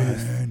my I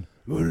miss? phone.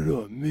 What did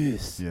I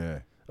miss? Yeah.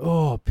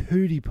 Oh,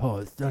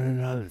 PewDiePie's done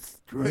another You see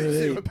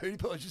stream. what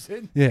PewDiePie just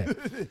said? Yeah.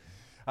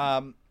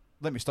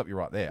 Let me stop you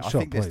right there. I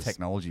Sure, think there's please.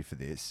 technology for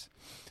this,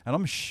 and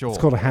I'm sure It's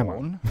called a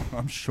hammer.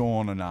 I'm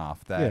sure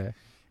enough that Yeah.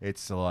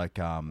 it's like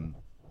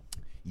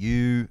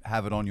you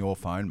have it on your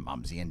phone,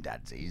 mumsy and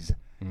dadsies.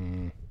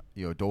 Mm.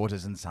 Your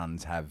daughters and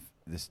sons have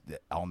this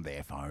on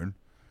their phone,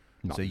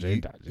 so Mumsy you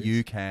and dadsies.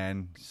 you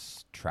can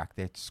track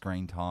their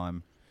screen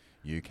time.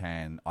 You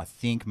can, I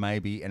think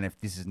maybe, and if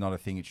this is not a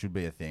thing, it should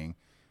be a thing.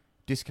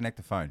 Disconnect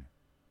the phone.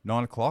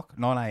 9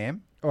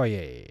 a.m. Oh,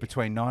 yeah.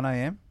 Between 9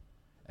 a.m.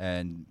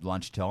 and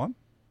lunchtime.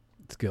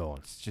 It's gone.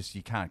 It's just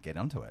you can't get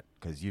onto it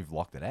because you've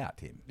locked it out,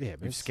 Tim. Yeah,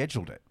 but You've it's-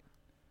 scheduled it.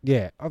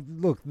 Yeah,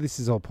 look, this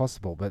is all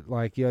possible, but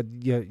like you're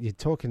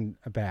talking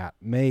about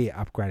me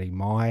upgrading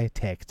my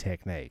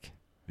technique,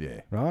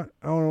 Yeah. right?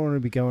 I don't want to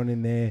be going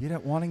in there. You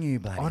don't want you,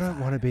 bloody. I don't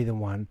want to be the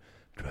one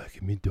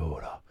dragging my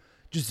daughter,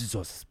 just as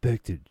I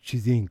suspected.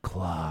 She's in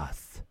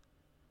class.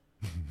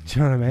 Do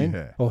you know what I mean?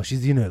 Yeah. Oh,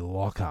 she's in her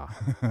locker.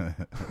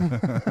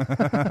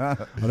 I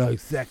know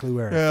exactly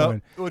where her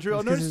phone. Audrey, I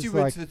It's 'cause noticed you it's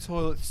went like- to the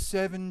toilet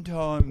 7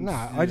 times. No,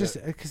 I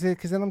just because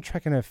then I'm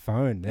tracking her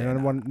phone. Then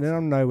Yeah, then I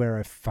know where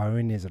her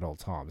phone is at all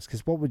times.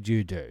 Because what would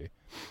you do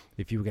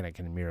if you were going to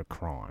commit a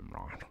crime,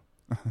 right?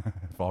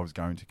 if I was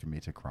going to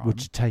commit a crime.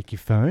 Would you take your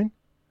phone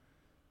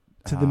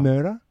to the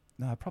murder?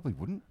 No, I probably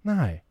wouldn't.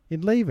 No,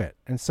 you'd leave it,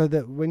 and so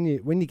that when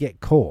you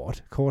get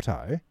caught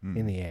Mm.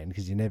 in the end,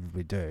 because you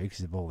inevitably do, because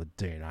of all the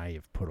DNA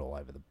you've put all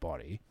over the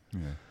body,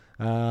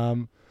 Yeah.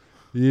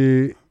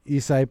 you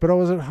say, but I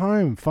was at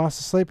home, fast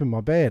asleep in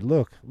my bed.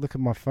 Look at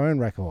my phone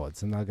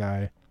records, and they'll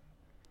go,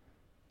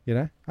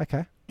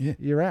 okay, Yeah.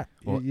 you're out,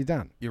 Well, you're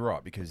done. You're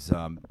right, because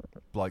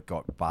bloke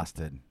got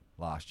busted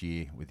last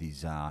year with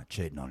his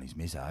cheating on his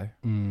misso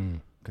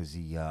because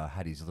he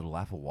had his little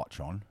Apple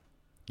Watch on.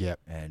 Yep.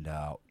 And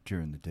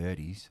during the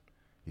dirties,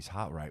 his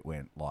heart rate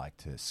went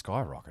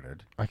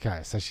skyrocketed. Okay,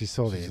 so she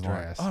saw the She's like,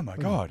 address. oh my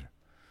God.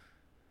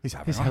 He's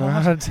having He's a having a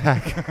heart heart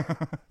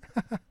attack.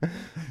 I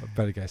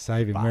better go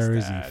save him. Where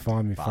is he? Bastard,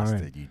 Find me phone.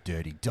 bastard, you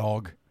dirty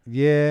dog.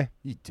 Yeah,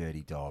 You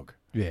dirty dog.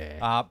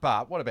 yeah.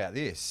 But what about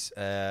this?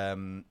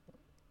 The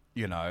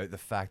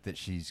fact that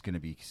she's going to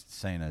be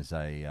seen as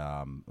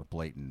a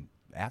blatant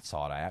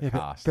outsider, Yeah,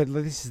 outcast. but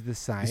this is the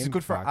same. This is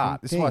good for fucking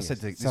art. This is what I thing.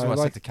 said to So, like,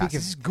 Cass. think of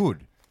This is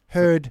good.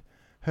 herd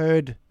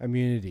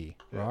immunity,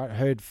 right?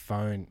 Herd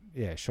phone.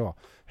 Yeah, sure.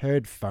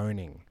 Herd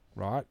phoning,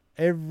 right?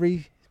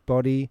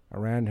 Everybody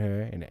around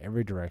her in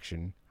every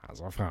direction has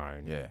a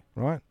phone, Yeah.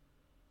 right?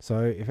 So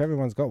if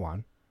everyone's got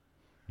one,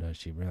 does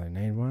she really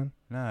need one?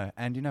 No,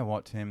 and you know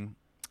what, Tim?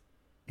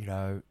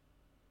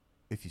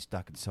 If you're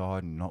stuck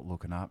inside and not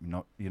looking up,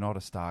 you're not a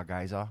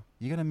stargazer,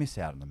 you're going to miss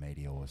out on the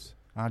meteors,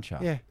 aren't you?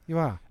 Yeah, you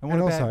are. And what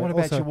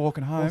about you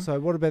walking home? Also,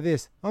 what about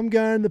this? I'm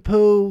going to the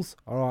pools.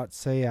 All right,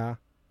 see ya.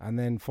 And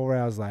then 4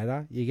 hours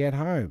later, you get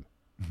home.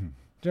 Do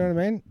you know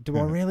what I mean? Do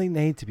I really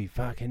need to be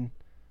fucking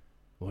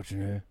watching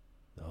her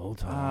the whole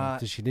time?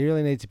 Does she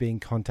really need to be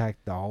in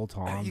contact the whole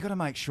time? you got to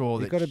make sure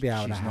You've that gotta be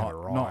able to she's have not, it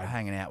right. not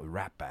hanging out with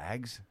rat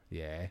bags.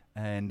 Yeah.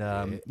 And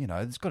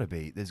there's got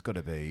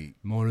to be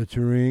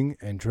Monitoring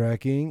and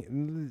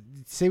tracking.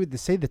 See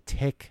the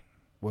tech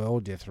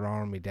world you're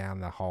throwing me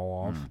down the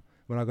hole of.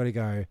 When I got to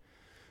go,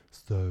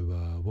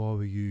 so why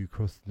were you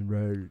crossing the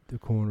road at the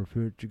corner of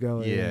Furniture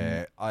Gallery?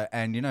 Yeah,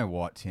 and you know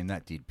what, Tim,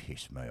 that did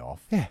piss me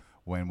off. Yeah.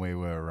 When we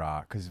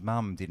were, because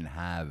Mum didn't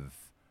have.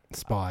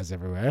 Spies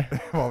everywhere.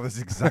 Well, that's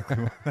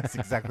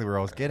exactly where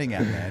I was getting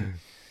at, man.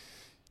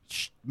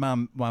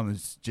 Mum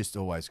was just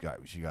always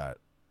she go,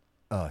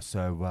 oh,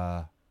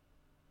 so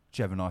did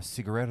you have a nice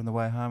cigarette on the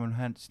way home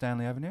on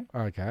Stanley Avenue?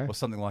 Okay. Or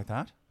something like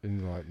that? And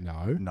you're like,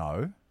 no.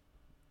 No.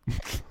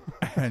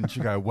 And she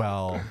go,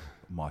 well,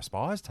 my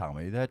spies tell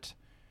me that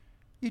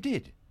you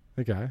did.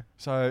 Okay.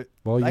 So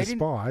Well, they your didn't-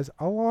 spies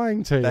are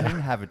lying to They you.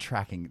 didn't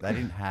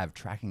have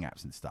tracking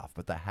apps and stuff,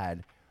 but they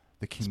had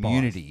the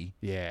community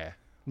Yeah.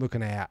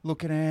 Looking out.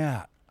 looking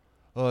out.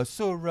 I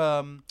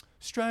saw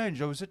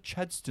strange. I was at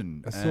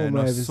Chadston. I saw and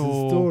Mavis'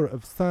 daughter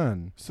of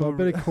son. So I saw-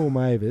 better call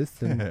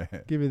Mavis and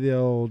give her the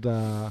old,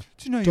 Do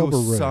you know your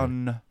Dobberoo.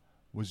 son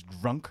was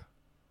drunk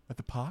at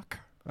the park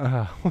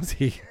was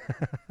he?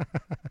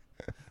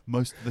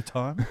 most of the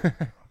time?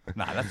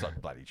 No, that's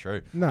not bloody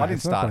true. No, I didn't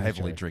it's not start bloody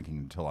heavily true. drinking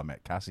until I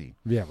met Cassie.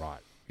 Yeah, right.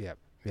 Yep.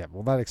 Yeah,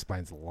 well, that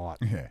explains a lot.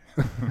 Yeah.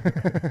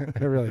 It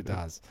really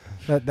does.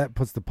 That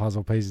puts the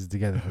puzzle pieces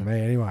together for me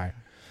anyway.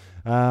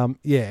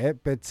 Yeah,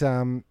 but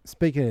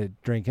speaking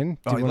of drinking,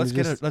 do you wanna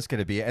just- let's get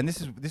a beer. And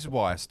this is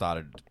why I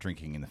started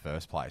drinking in the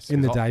first place.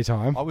 in the 'Cause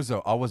daytime. I was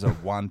a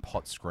one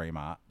pot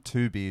screamer.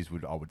 2 beers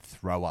I would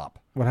throw up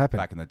What happened?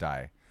 back in the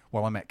day.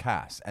 Well, I met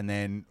Cass, and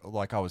then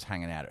I was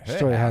hanging out at her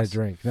Show you how to house.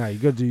 drink. No, you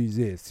got to do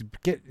this.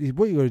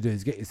 What you got to do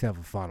is get yourself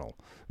a funnel.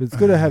 It's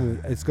got to have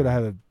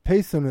a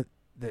piece on it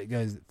that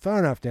goes far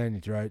enough down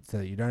your throat so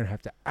that you don't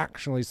have to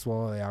actually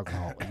swallow the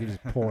alcohol. You can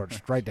just pour it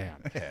straight down.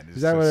 Yeah, and Is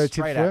it's that what just her tips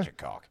straight out were? your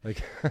cock?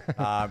 Like,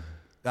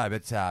 No,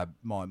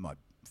 but my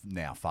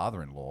now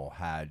father-in-law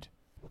had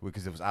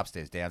because it was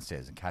upstairs,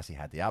 downstairs, and Cassie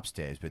had the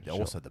upstairs, but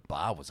also the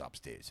bar was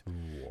upstairs.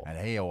 Ooh. And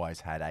he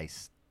always had a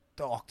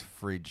stocked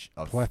fridge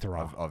of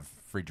Plethora. of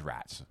fridge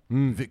rats,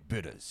 Mm. Vic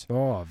bitters,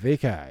 Oh,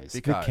 Vicos.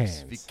 Vic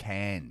cans. Vic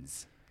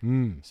cans.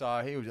 Mm.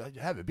 So he was like,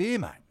 have a beer,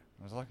 mate.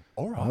 I was like,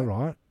 all right. All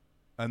right.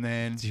 And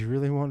then Do you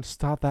really want to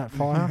start that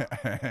fire?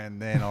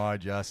 and then I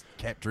just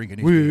kept drinking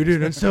his We beers.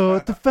 didn't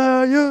start the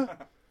fire.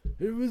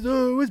 It was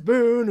always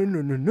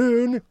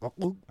burning.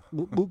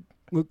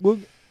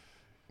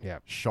 Yeah.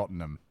 Shotting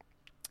them.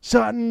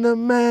 Shot in the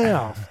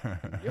mouth.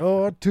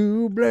 You're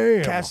to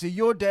blame. Cassie,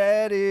 your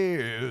dad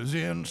is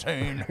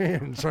insane.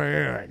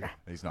 Insane.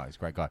 He's a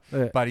great guy.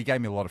 Yeah. But he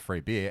gave me a lot of free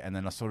beer, and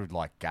then I sort of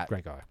like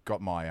Great guy.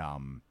 got my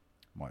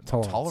my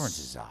Tolerance.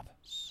 tolerances up.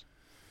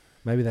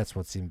 Maybe that's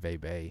what's in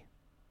VB.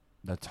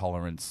 The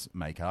tolerance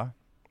maker.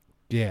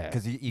 Yeah.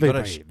 'Cause you VB,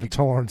 gotta- the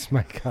tolerance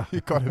maker. You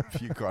got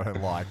to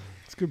like.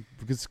 It's good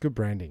because it's good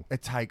branding.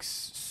 It takes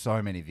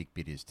so many Vic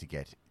bitters to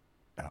get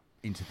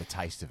into the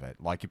taste of it.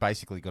 Like you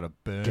basically got to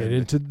burn. Get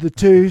into the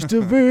taste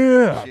of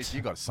it. Shit,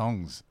 you got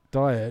songs.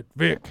 Diet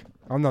Vic.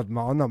 I'm not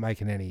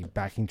making any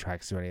backing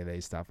tracks to any of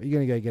these stuff. Are you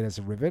going to go get us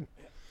a rivet?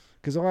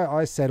 Because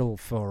I settle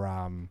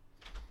for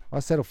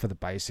the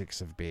basics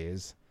of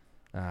beers.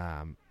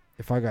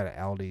 If I go to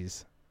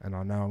Aldi's and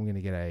I know I'm going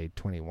to get a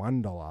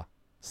 $21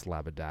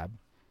 slab of dab,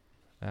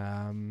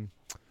 I'm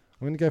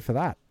going to go for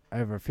that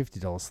over a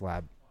 $50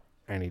 slab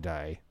any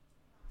day.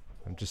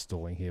 I'm just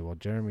stalling here while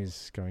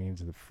Jeremy's going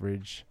into the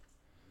fridge.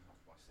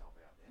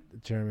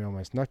 Jeremy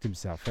almost knocked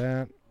himself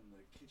out.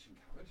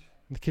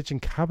 The kitchen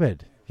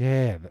cupboard.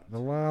 Yeah, the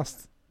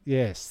last.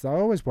 Yes, I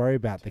always worry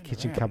about the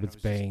kitchen cupboards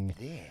being.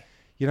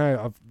 You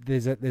know,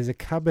 there's a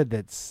cupboard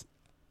that's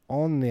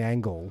on the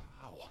angle.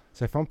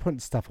 So if I'm putting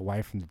stuff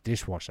away from the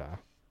dishwasher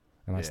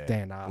and I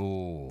stand up,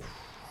 Ooh.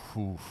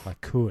 I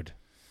could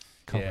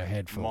cover a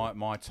head full.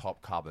 My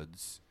top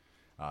cupboards.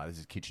 This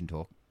is kitchen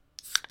talk.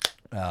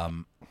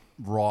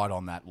 Right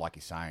on that, like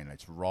you're saying,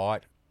 it's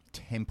right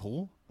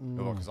temple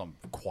because I'm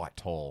quite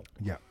tall.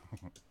 Yeah.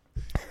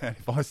 And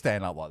if I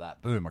stand up like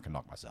that, boom, I can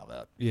knock myself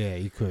out. Yeah,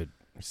 you could.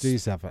 Do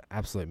yourself an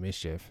absolute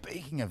mischief.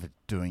 Speaking of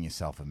doing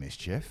yourself a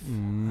mischief,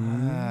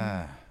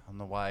 on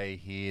the way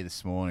here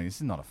this morning, this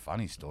is not a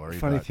funny story.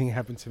 Funny but, thing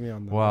happened to me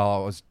on the. Well,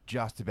 I was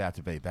just about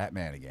to be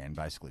Batman again,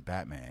 basically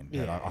Batman, but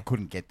Yeah. I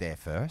couldn't get there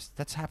first.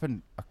 That's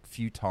happened a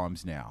few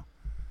times now.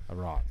 All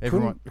right.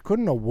 Everyone-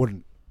 Couldn't or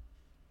wouldn't.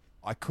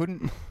 I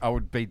couldn't. I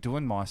would be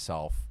putting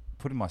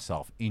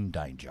myself in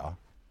danger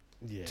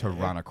Yeah. to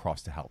run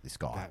across to help this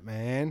guy.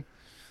 Batman.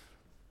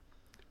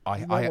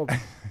 I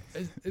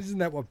Isn't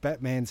that what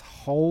Batman's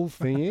whole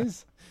thing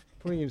is?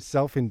 Putting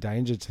himself in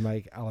danger to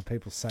make other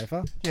people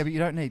safer? yeah, but you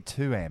don't need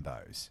two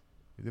ambos.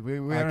 We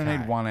only Okay.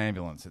 need one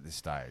ambulance at this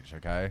stage,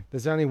 okay?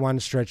 There's only one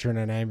stretcher in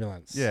an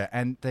ambulance. Yeah,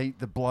 and the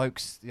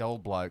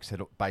old blokes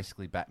had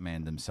basically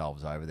Batmaned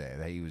themselves over there.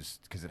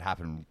 Because it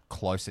happened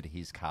closer to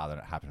his car than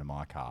it happened to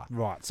my car.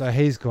 Right, so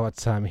he's got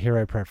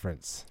hero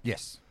preference.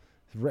 Yes,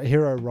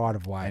 Hero right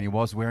of and he way.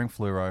 was wearing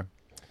fluoro,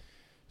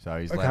 so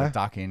he's allowed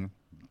to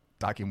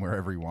duck in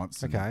wherever he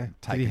wants. And Okay.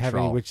 take Did he have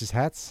control. any witches'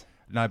 hats?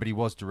 No, but he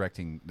was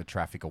directing the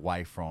traffic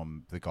away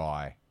from the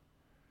guy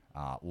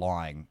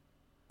lying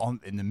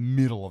in the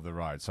middle of the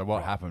road. So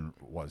what happened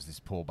was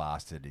this poor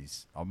bastard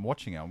I'm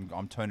watching it.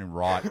 I'm turning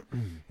right.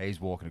 He's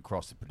walking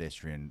across the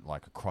pedestrian,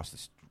 like across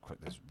this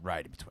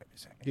road in between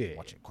us. Yeah.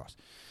 Watching across.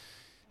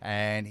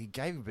 And he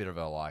gave a bit of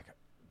a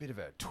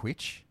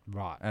twitch.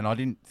 Right. And I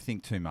didn't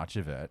think too much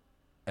of it.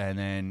 And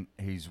then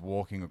he's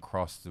walking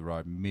across the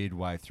road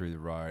midway through the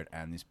road,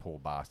 and this poor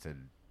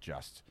bastard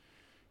just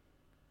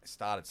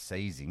started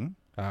seizing.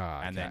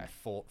 And then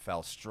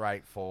fell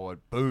straight forward.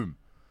 Boom.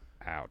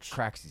 Ouch.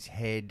 Cracks his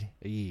head.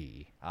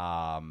 Eee.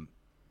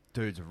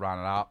 Dudes are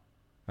running up.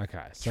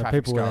 Okay, so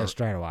Traffic's people were there going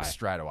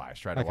straight away.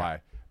 Straight Okay.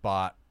 away.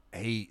 But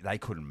they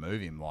couldn't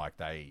move him. Like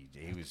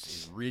he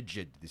was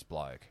rigid. This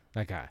bloke,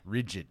 Okay.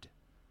 rigid.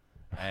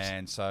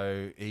 And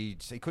so they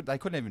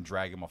couldn't even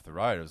drag him off the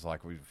road. It was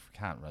like we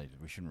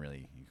shouldn't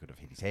really. He could have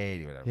hit his head.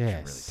 He shouldn't really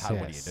Yes.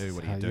 what do you do?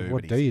 What do you do?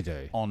 What But do he's you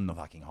do? on the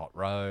fucking hot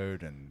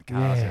road and the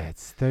cars? Yeah,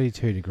 it's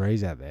 32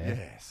 degrees out there.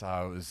 Yeah.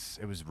 So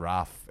it was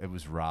rough. It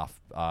was rough.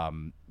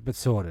 But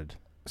sorted.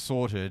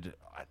 Sorted.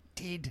 I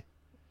did.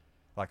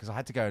 Because I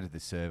had to go to the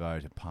servo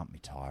to pump my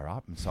tyre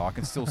up, and so I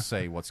can still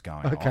see what's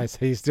going on. Okay,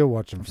 so you're still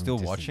watching I'm from still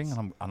a watching,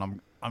 distance.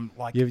 and I'm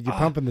like, You're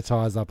pumping the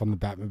tyres up on the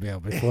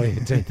Batmobile before you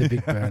do the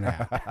big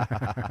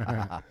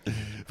burnout.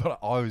 but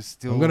I was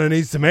still. I'm going to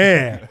need some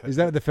air. Is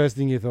that the first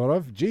thing you thought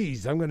of?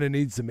 Geez, I'm going to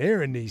need some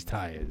air in these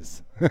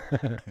tyres.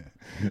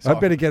 I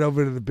better get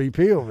over to the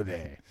BP over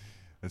there.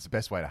 It's the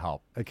best way to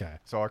help. Okay.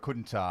 So I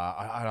couldn't.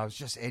 I was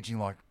just edging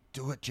like,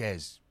 do it,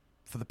 Jez,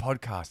 for the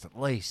podcast at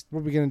least.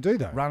 What are we going to do,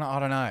 though? Run. I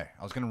don't know.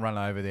 I was going to run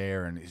over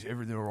there, and is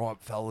everything all right,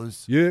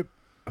 fellas? Yep.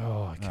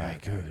 Oh, okay,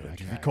 good. Did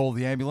Okay. you call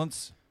the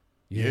ambulance?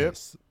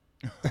 Yes.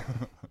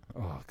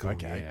 Oh, good.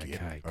 Okay, Yeah, good.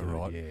 okay, All good.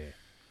 right. Yeah.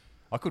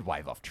 I could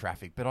wave off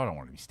traffic, but I don't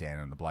want to be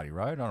standing on the bloody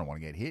road. I don't want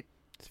to get hit.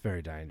 It's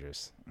very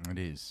dangerous. It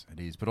is.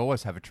 But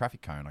always have a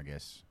traffic cone, I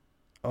guess.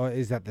 Oh,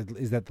 is that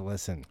the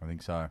lesson? I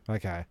think so.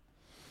 Okay.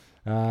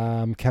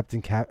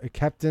 Captain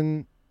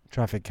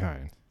Traffic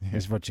Cone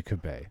is what you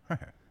could be.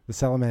 The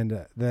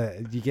salamander.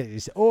 You get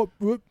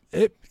your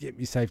get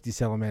your safety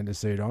salamander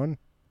suit on.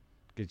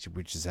 Get your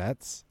witches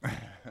hats.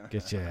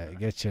 Get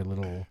your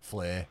little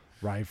Flare.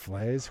 ray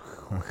flares.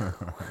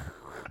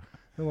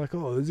 They're like,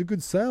 oh, there's a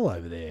good sale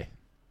over there.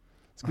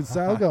 There's a good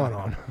sale going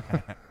on.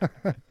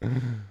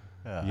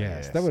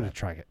 Yes, that would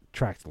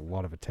attract a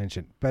lot of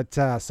attention. But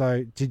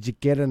so, did you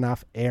get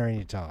enough air in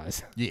your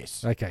tires?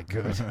 Yes. Okay,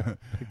 good.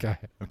 Okay.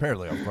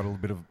 Apparently, I've got a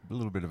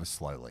little bit of a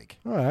slow leak.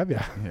 Oh, have you?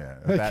 Yeah,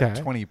 about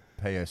Okay. 20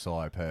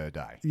 psi per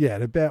day. Yeah,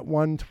 at about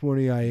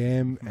 1:20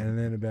 a.m. and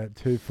then about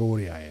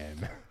 2:40 a.m.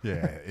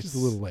 Yeah, it's Just a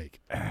little leak.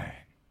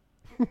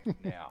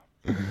 now.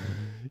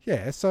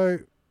 Yeah, so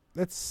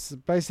that's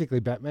basically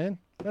Batman.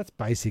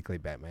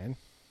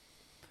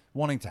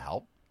 Wanting to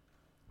help.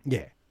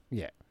 Yeah.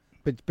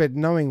 But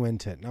knowing when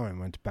to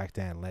back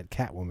down and let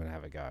Catwoman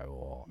have a go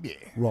or Yeah.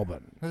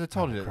 Robin. Because I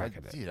told have a you, crack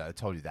at it. I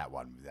told you that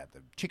one at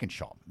the chicken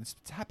shop. It's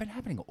been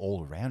happening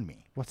all around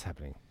me. What's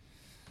happening?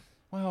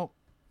 Well,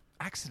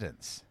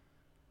 accidents.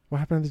 What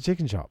happened at the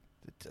chicken shop?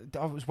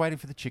 I was waiting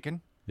for the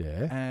chicken,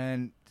 Yeah.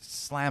 and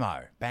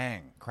slammo,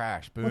 bang,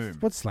 crash, boom.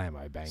 What's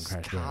slammo, bang, This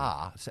crash, boom?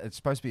 car, so it's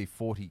supposed to be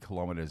 40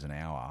 kilometres an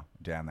hour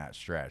down that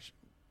stretch,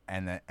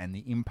 and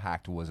the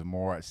impact was it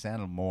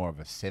sounded more of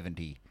a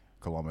 70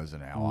 kilometres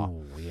an hour.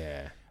 Oh,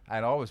 yeah.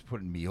 And I was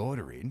putting my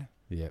order in,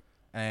 Yep.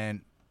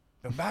 and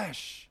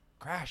bash,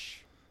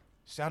 crash,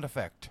 sound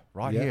effect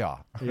right Yep. here.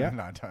 Yep.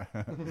 No,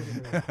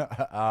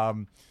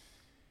 don't.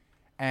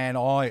 And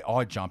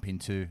I jump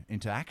into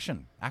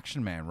action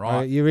man,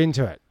 right? You're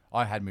into it.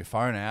 I had my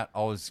phone out.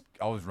 I was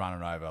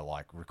running over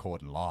like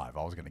recording live.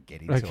 I was going to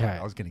get into it. Okay.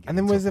 I was going to get. And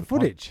then into where's it the for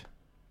the footage?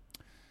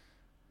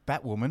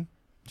 Batwoman.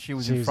 She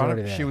was She in was front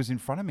already of. there. She was in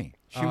front of me.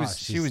 She Oh,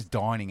 was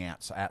dining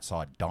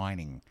outside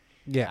dining.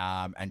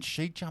 Yeah. And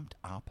she jumped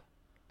up.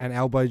 And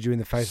elbowed you in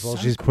the face while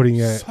So she's quick- putting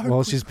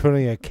so she's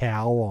putting a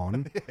cowl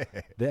on.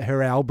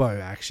 Her elbow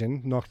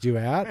action knocked you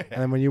out,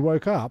 and then when you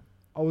woke up,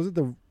 I was at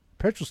the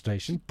petrol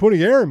station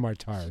putting air in my She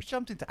tires.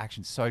 jumped into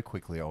action so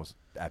quickly. I was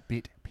a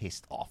bit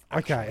pissed off.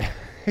 Okay,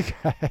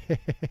 okay.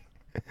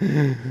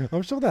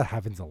 I'm sure that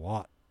happens a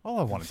lot. All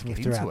I wanted to get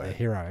throughout into the it.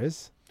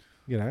 heroes,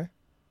 you know.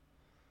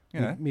 You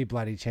know. Me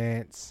bloody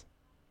chance.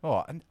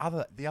 Oh, and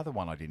the other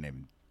one I didn't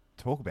even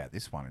talk about.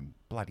 This one in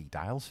bloody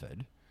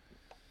Dalesford.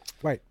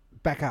 Wait,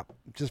 back up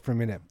just for a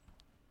minute.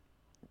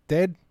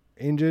 Dead,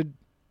 injured.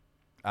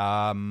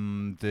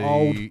 The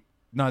Old.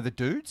 No, the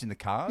dudes in the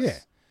cars. Yeah.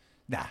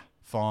 Nah,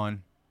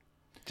 fine.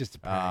 Just a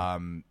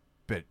pain.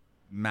 But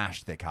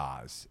mashed their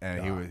cars,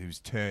 and Oh. he was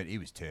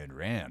turned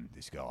around.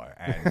 This guy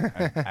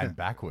and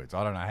backwards.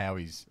 I don't know how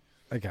he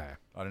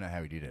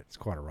did it. It's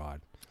quite a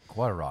ride.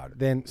 Quite a ride.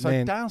 Then- so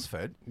then-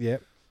 Dalesford,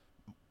 Yep.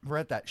 we're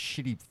at that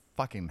shitty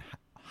fucking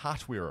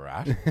hut we were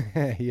at.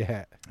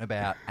 Yeah.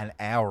 About an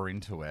hour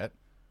into it,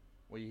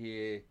 we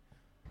hear.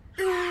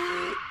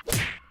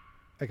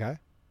 Okay.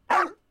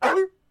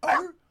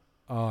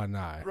 Oh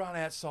no. Run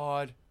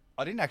outside.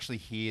 I didn't actually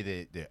hear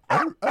the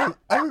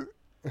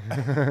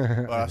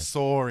but I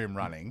saw him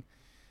running,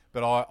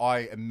 but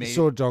I immediately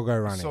Saw Doggo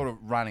running. sort of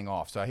running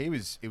off. So he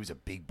was a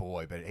big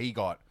boy, but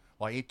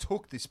he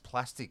took this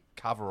plastic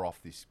cover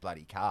off this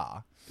bloody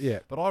car. Yeah.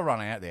 But I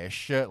run out there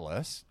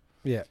shirtless,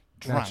 Yeah.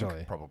 drunk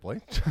Naturally.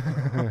 probably.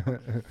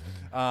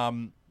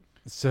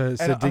 So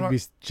And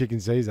Digby's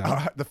chicken Caesar.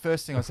 The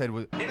first thing I said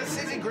was, In a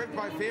city gripped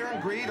by fear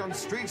and greed, on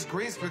streets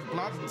greased with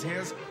blood and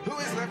tears, who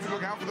is left to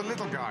look out for the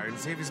little guy and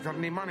see if he's got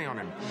any money on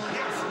him?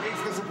 Yes,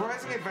 it's the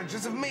surprising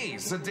adventures of me,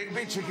 Sir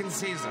Digby Chicken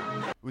Caesar.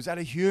 "Was that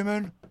a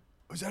human?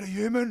 Was that a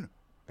human?"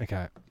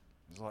 Okay. I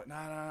was like,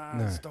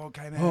 no. This dog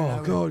came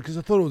out. Oh god, because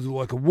I thought it was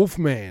like a wolf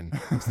man.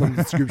 That's the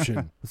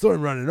description. I saw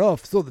him running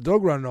off. I saw the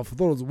dog running off. I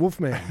thought it was a wolf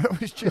man. It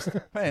was just,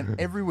 man,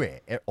 everywhere,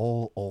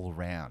 all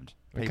around.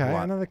 People Okay,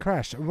 like- another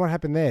crash. What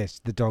happened there?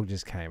 The dog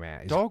just came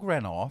out. Dog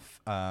ran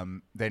off.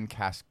 Then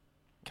Cass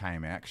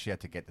came out 'cause she had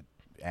to get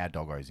our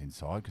doggos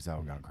inside because they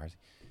were going crazy.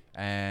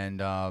 And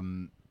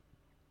the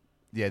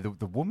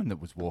woman that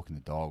was walking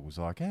the dog was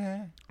like,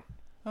 "Yeah,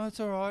 oh,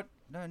 it's all right.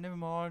 No, never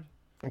mind."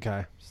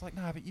 Okay. She's like,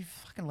 "No, but you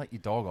fucking let your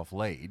dog off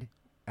lead,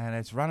 and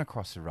it's run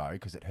across the road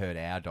because it hurt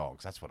our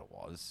dogs. That's what it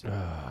was.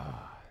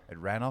 It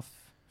ran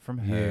off from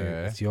her.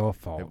 Yeah, it's your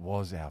fault. It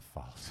was our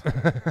fault.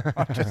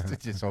 It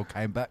just all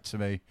came back to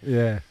me.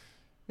 Yeah.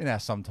 You know,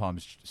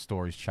 sometimes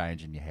stories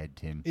change in your head,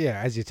 Tim.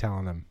 Yeah, as you're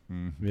telling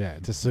them. Yeah,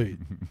 to suit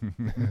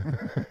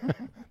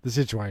the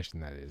situation,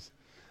 that is.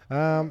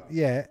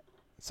 Yeah.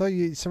 So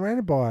you're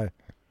surrounded by...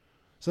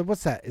 So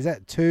what's that? Is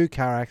that 2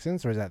 car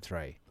accidents or is that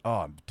 3?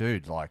 Oh,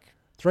 dude, like,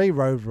 3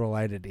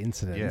 road-related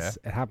incidents.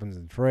 Yeah. It happens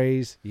in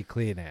 3s. You're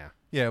clear now.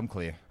 yeah, I'm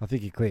clear. I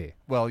think you're clear.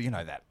 Well, you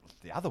know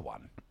the other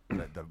one,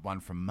 the one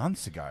from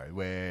months ago,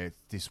 where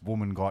this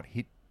woman got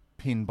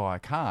pinned by a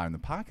car in the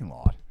parking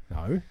lot,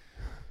 No.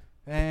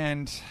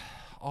 and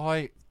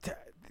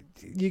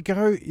You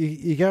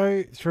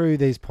go through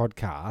these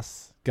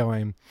podcasts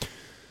going,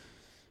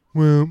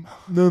 Well,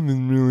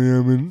 nothing really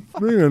happened.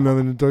 We got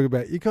nothing to talk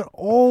about. You got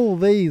all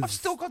these. I've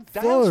still got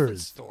flows.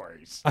 Dale's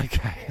stories.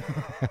 Okay.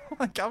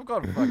 Like, I've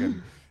got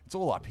fucking. It's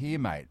all up here,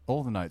 mate.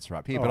 All the notes are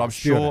up here. Oh, but I'm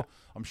still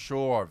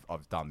sure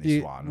I've done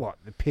this one. What?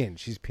 The pin.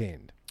 She's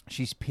pinned.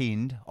 She's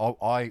pinned.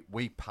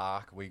 We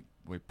park. We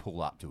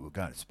pull up to. We're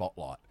going to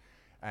Spotlight,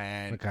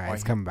 and Okay,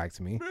 it's coming back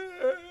to me.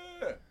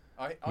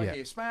 I Yeah.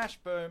 hear smash,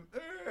 boom,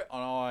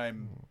 and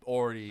I'm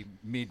already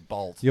mid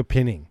bolt. You're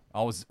pinning.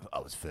 I was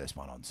first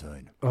one on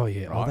scene. Oh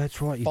yeah. Right? Oh,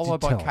 that's right. You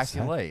Followed did by tell Cassie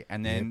us, Lee,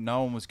 and then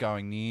no one was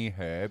going near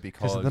her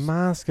because of the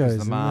maskos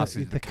the and masks,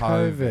 the the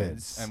COVIDs.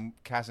 COVIDs, and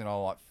Cassie and I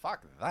were like,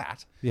 "Fuck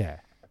that, Yeah.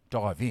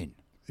 dive in."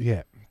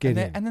 Yeah. Get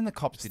in. And then the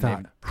cops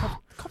Start. didn't.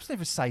 Cops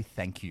never say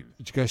thank you.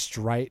 Did you go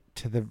straight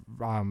to the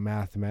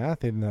mouth to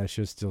mouth, even though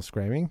she was still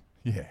screaming?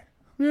 Yeah,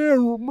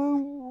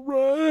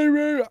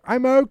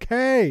 I'm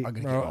okay. I'm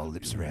gonna get my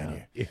lips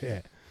around you.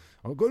 Yeah.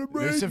 I've got to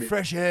breathe. There's some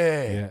fresh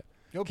air. Yeah.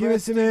 Your Give breath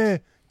us some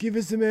air. Give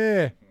us some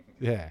air.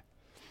 Yeah.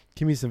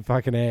 Give me some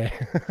fucking air.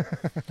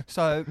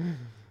 So,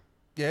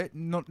 yeah,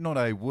 not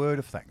a word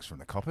of thanks from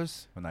the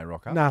coppers when they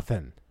rock up.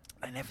 Nothing.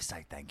 They never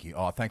say thank you.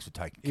 Oh, thanks for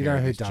taking You care know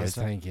of who this, does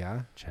Chester. thank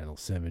you? Channel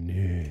 7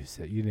 News.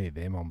 You need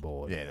them on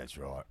board. Yeah, that's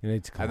right. You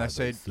need to call And they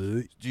said,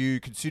 do you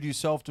consider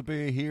yourself to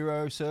be a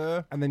hero,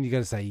 sir? and then you got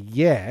to say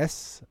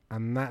yes,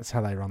 and that's how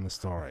they run the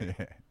story.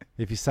 Yeah.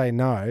 If you say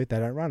no, they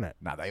don't run it.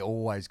 No, they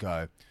always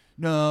go,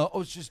 no, I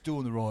was just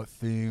doing the right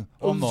thing.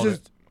 I'm was not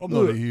just-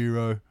 a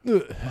hero.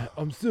 Look,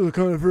 I'm still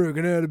kind of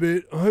freaking out a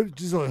bit. I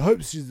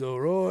hope she's all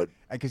right.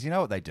 Because you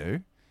know what they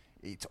do?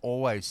 It's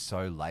always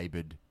so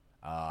laboured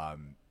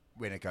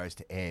when it goes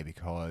to air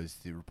because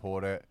the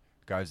reporter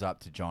goes up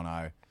to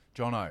Jono.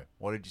 Jono,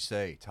 what did you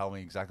see? Tell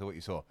me exactly what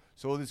you saw.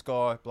 Saw this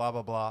guy, blah,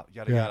 blah, blah,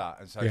 yada, Yeah. yada.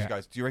 And so Yeah. she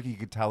goes, do you reckon you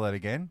could tell that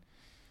again?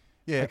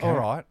 Yeah, Okay. all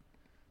right.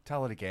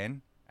 Tell it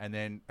again. And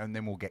then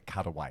we'll get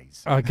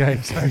cutaways. Okay.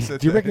 So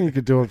Do you reckon you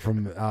could do it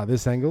from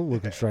this angle,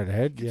 looking straight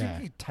ahead? Do you Yeah.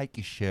 think you'd take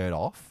your shirt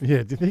off?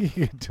 Yeah. Do you think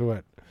you could do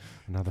it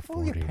another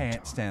Pull 40 your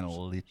pants times? down a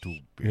little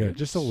bit. Yeah,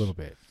 just a little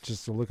bit.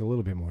 Just to look a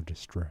little bit more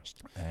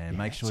distressed. And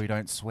make sure you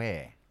don't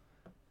swear.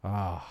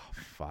 Oh,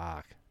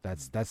 fuck.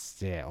 That's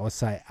yeah. Or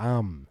say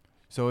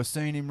So I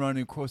seen him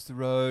running across the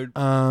road.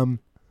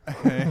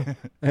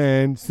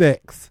 and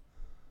sex.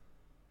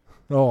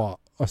 Oh,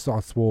 I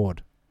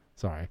sword.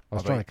 Sorry, I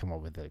was I trying thought- to come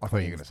up with it. I thought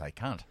you were going to say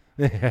cunt.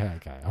 Yeah,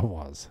 okay, I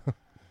was.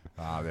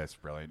 Oh, that's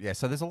brilliant. Yeah,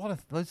 so there's a lot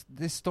of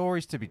there's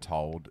stories to be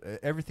told.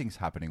 Everything's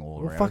happening all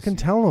Well, around. fucking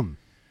us. tell them.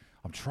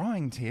 I'm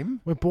trying,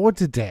 Tim. We're bored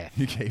to death.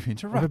 You keep We're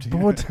interrupting.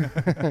 bored.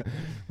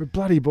 We're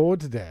bloody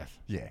bored to death.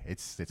 Yeah,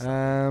 it's It's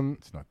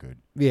not good.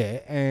 Yeah,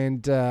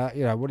 and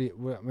you know, what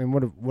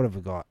have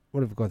we got?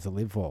 What have we got to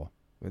live for?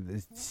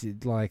 It's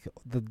like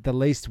the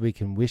least we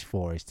can wish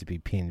for is to be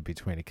pinned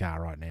between a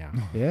car right now.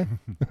 Yeah,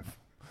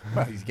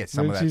 Well, you get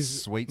some of that Maybe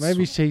sweet.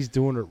 Maybe she's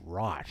doing it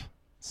right.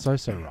 So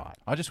right.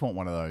 I just want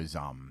one of those.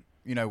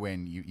 You know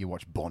when you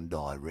watch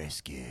Bondi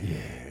Rescue.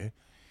 Yeah.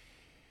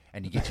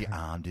 And you get your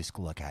arm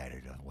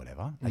dislocated or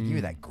whatever. They give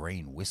you that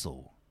green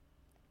whistle.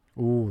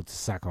 Ooh, to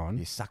suck on.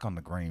 You suck on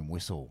the green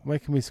whistle. Where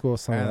can we score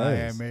some of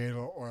those?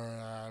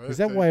 Is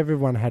that why? why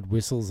everyone had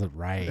whistles at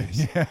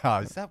raves? Yeah,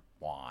 is that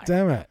why?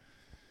 Damn it.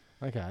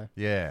 Okay.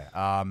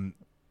 Yeah.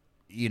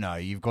 You know,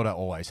 you've got to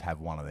always have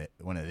one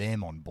of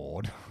them on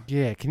board.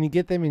 Yeah, can you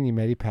get them in your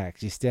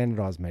Medipacks, your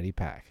standardised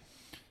Medipack?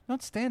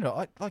 Not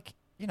standard.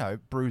 You know,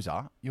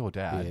 Bruiser, your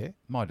dad, Yeah.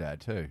 my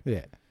dad too.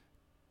 Yeah.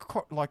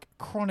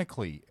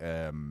 Chronically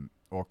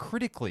or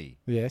critically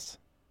Yes.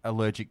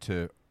 allergic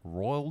to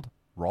rolled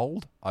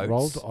oats.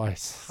 Rolled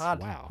ice. Hard,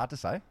 Wow. hard to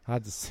say.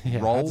 Hard to see. Hard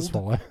to Rolled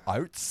swallow.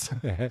 oats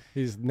Yeah.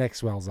 His neck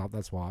swells up,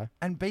 that's why.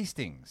 and bee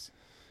stings.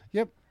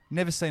 Yep.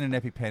 Never seen an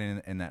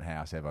EpiPen in that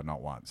house ever,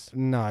 not once.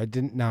 No,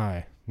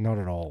 not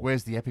at all.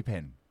 Where's the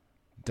EpiPen?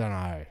 Don't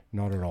know.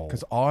 Not at all.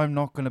 Because I'm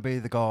not going to be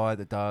the guy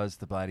that does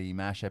the bloody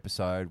MASH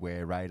episode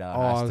where Radar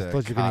I has to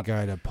thought you were going cut- to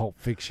go to Pulp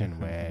Fiction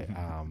where,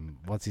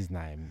 what's his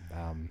name?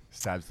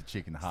 stabs the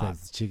chick in the heart.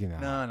 Stabs the chicken.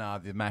 No,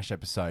 the MASH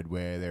episode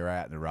where they're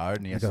out in the road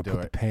and he has to gotta do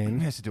put it. the pen.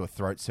 He has to do a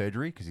throat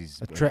surgery because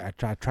he's A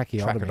tracheotomy.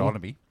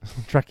 tracheotomy.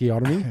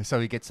 Tracheotomy. So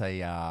he gets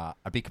a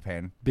big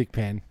pen Big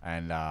pen.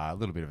 and a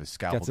little bit of a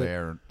scalpel Gets it.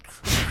 there.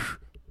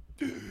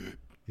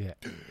 Yeah.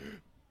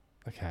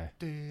 Okay.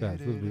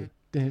 That's a little bit.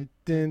 Dun,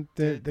 dun,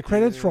 dun. The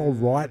credits roll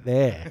right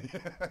there.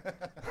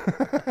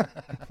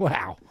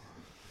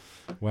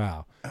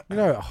 Wow. You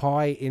know,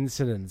 high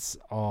incidence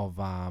of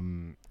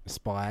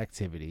spy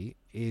activity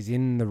is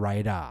in the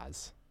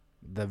radars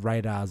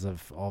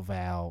of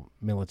our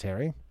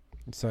military.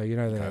 So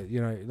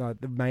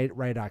like the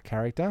radar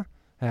character,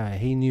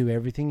 he knew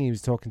everything. He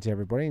was talking to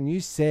everybody, and you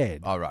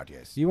said Oh right,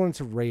 yes. you wanted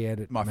to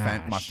re-edit My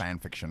MASH, fan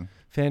fiction.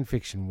 fan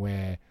fiction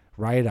where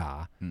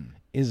radar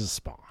is a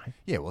spy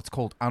Yeah, well, it's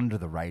called Under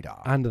the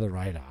Radar. under the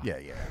radar. Yeah,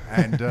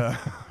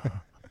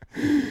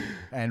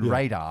 and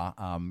Radar,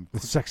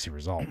 With sexy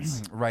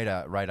results.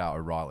 Radar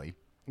O'Reilly.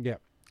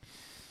 Yep.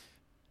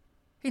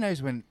 He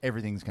knows when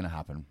everything's going to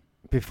happen.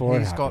 before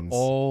He's it got happens.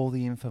 all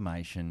the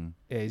information.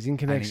 Yeah, he's in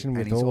connection and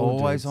with he's all the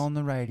always dudes. on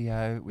the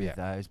radio with Yeah.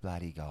 those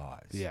bloody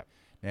guys. Yeah.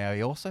 Now,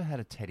 he also had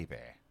a teddy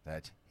bear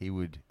that he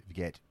would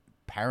get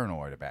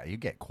paranoid about.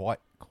 He'd get quite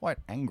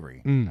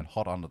angry and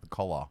hot under the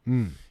collar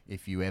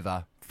if you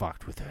ever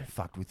Fucked with it.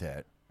 fucked with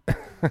it.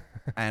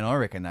 And I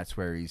reckon that's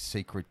where his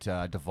secret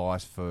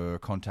device for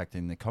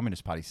contacting the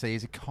Communist Party. See,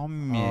 he's a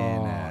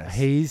communist.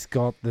 He's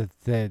got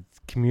the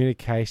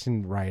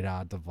communication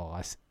radar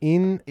device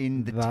in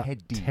the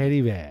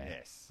teddy bear.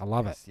 Yes. I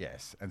love yes, it.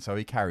 Yes. And so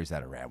he carries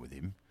that around with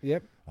him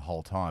Yep. the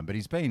whole time. But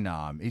he's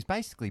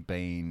basically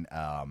been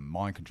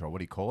mind control. What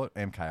do you call it?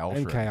 MK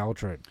Ultra. MK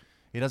Ultra.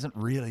 He doesn't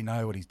really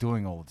know what he's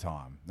doing all the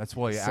time. That's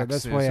why he So acts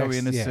that's so why he acts-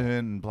 innocent yeah.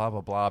 and blah,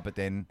 blah, blah. But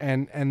then...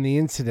 And the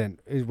incident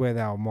is where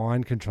they were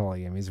mind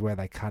controlling him, is where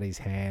they cut his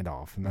hand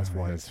off, and that's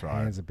why his That's right.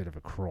 hand's a bit of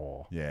a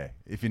claw. Yeah,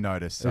 if you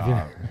notice. If you-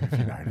 if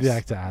you notice. The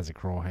actor has a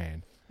claw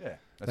hand. Yeah,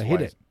 They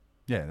hit it.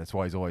 Yeah, that's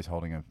why he's always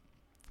holding a...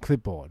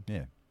 Clipboard.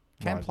 Yeah.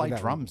 Can Right, play with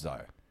that drums,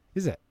 though.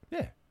 Is it?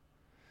 Yeah.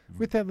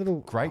 With that little...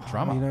 Great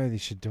drummer. You know, they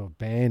should do a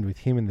band with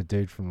him and the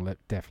dude from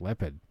Def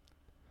Leppard.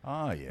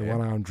 Oh, yeah. The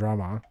one-armed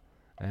drummer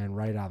and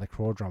Radar the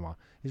claw drummer.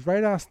 Is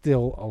Radar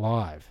still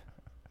alive?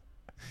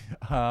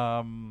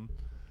 I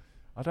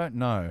don't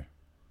know.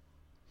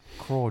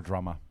 Craw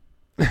drummer.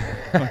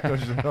 I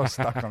was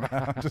stuck on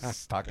that. I'm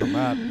just stuck on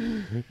that.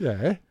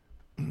 Yeah.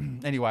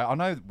 Anyway, I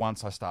know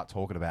once I start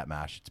talking about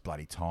MASH, it's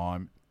bloody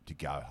time to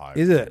go home.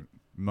 Is it?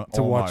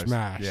 To watch Almost.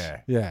 MASH.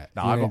 Yeah. Yeah.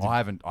 No, You I need haven't, to- I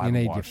haven't, I you haven't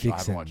need your watched. I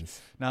haven't watched.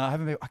 fixins. No, I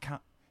haven't been. I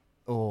can't.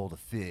 All the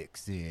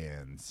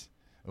fixins.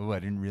 Oh, I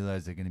didn't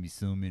realize there are going to be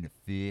so many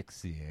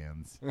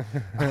fixins.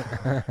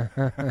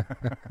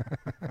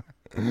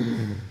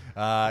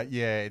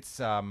 Yeah, it's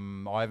I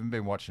haven't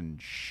been watching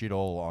shit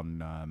all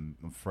on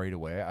free to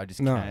wear. I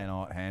just No.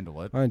 cannot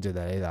handle it. I don't do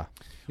that either.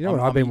 You know I'm-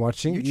 what I've I'm been a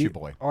watching? YouTube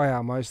boy.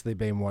 I mostly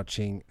been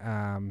watching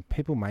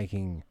people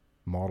making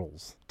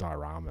models,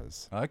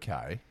 dioramas.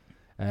 Okay.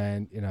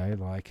 And, you know,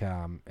 like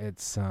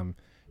it's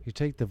you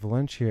take the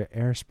Valencia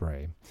air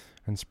spray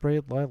and spray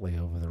it lightly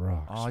over the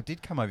rocks. Oh, I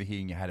did come over here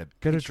and you had a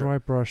Get a picture- dry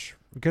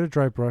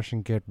brush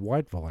and get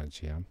white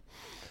Valencia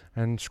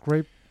and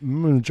scrape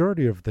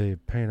majority of the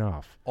paint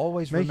off,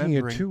 Always making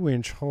a remembering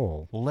 2-inch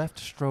hole. left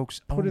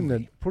strokes Put in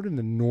only.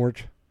 the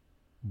Nort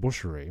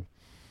bushery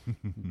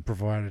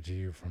provided to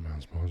you from our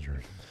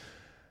sponsors.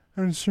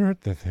 And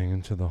insert the thing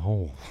into the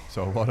hole.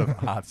 So a lot of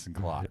arts and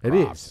crafts. It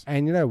is.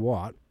 And you know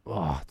what?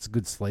 Oh, it's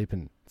good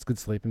sleeping. It's good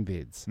sleeping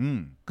vids.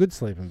 Mm. Good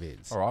sleeping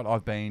vids. All right,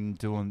 I've been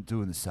doing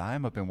the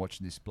same. I've been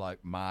watching this bloke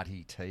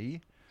Marty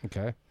T.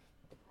 Okay.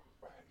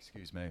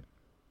 Excuse me,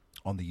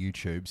 on the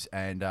YouTubes,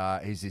 and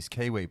he's this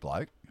Kiwi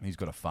bloke. He's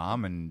got a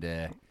farm, and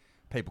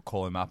people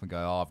call him up and go,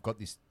 "Oh, I've got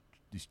this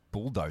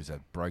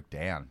bulldozer broke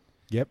down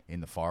Yep.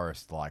 in the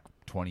forest like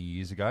 20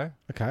 years ago.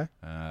 Okay.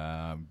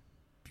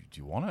 Do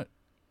you want it?"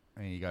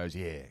 And he goes,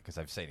 "Yeah," because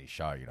they've seen his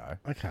show, you know.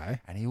 Okay.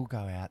 And he'll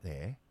go out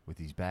there with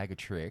his bag of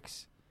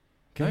tricks.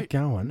 Get it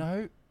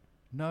going.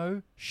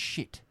 No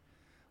shit.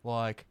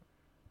 Like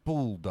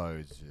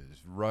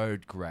bulldozers,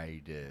 road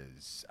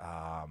graders,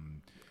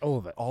 All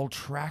of it. old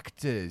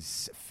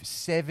tractors,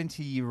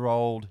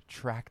 70-year-old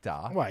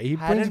tractor. Wait, he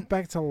brings hadn't- it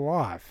back to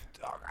life.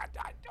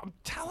 I'm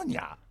telling you.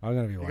 I'm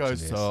going to be He watching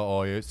goes, this.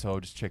 so I'll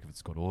just check if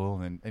it's got oil.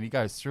 And he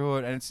goes through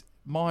it, and it's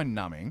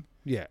mind-numbing.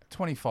 Yeah.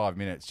 25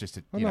 minutes just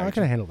to, Oh, you no, know. I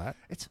can handle that.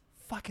 It's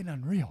fucking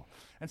unreal.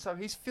 And so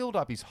he's filled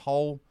up his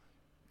whole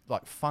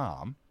like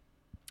farm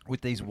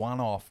with these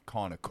one-off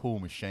kind of cool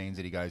machines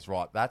that he goes,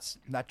 right, that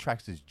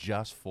tractor's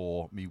just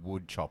for me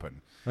wood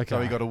chopping. So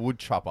Okay. he got a wood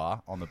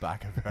chopper on the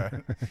back of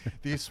it.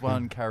 This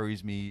one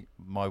carries me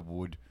my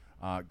wood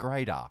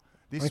grader.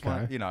 This Okay.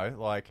 one, you know,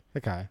 like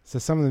Okay. So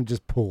some of them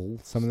just pull,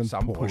 some of them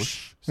some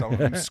push. some of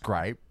them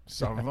scrape,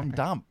 some of them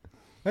dump.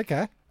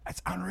 Okay.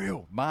 It's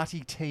unreal. Marty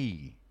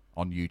T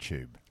on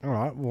YouTube. All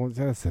right. Well,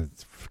 that's a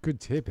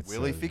good tip. It's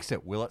Will he fix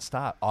it? Will it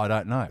start? I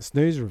don't know.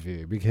 snooze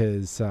review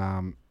because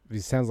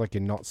it sounds like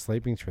you're not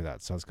sleeping through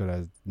that. So it's got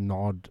a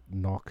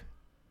knock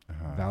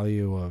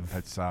value of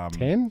It's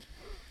 10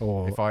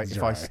 or If I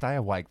 0? stay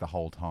awake the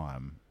whole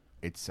time,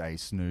 it's a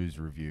snooze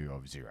review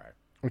of 0.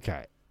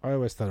 Okay. I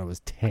always thought it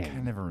was 10. I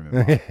can never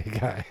remember.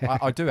 Okay.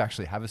 I do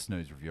actually have a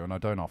snooze review, and I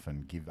don't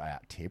often give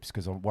out tips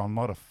because I'm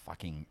not a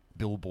fucking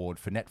billboard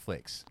for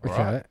Netflix. All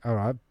Okay. right? All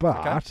right.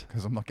 But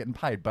Because I'm not getting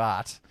paid.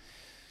 But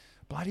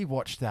bloody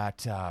watched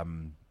that.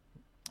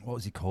 What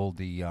was he called?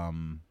 The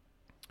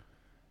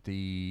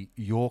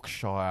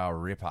Yorkshire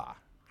Ripper.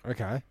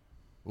 okay.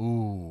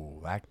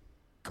 Ooh, that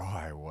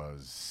guy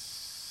was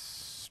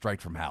straight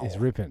from hell. He's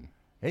ripping.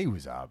 He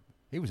was a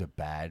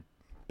bad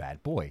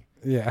boy.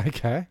 Yeah.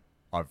 Okay.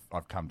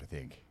 I've come to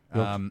think.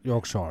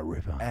 Yorkshire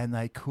Ripper. And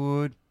they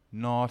could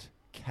not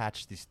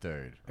catch this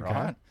dude, Okay.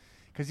 right?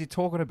 Because you're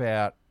talking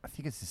about, I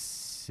think it's the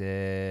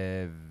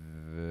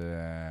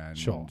 70s.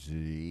 Sure.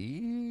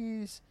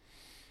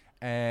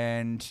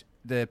 And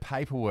the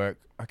paperwork,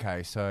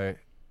 okay, so,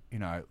 you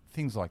know,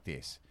 things like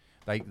this.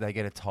 They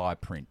get a tyre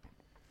print.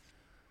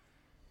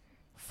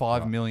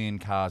 5 million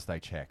cars they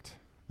checked.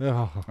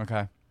 Oh,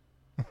 Okay.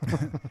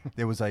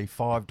 there was a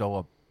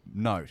 $5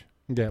 note,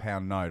 Yep.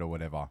 pound note or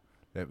whatever,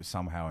 that was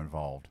somehow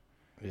involved.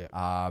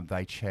 Yeah.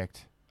 They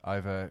checked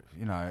over,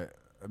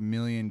 a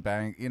million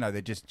bank.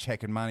 They're just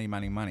checking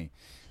money.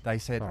 They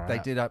said All they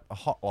right. did a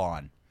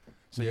hotline,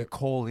 so you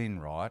call in,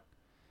 right?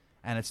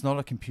 And it's not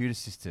a computer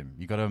system.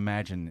 You got to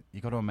imagine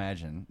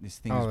this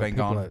thing has the been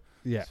people going. that-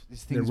 yeah,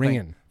 This they're thing's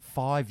ringing. been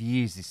 5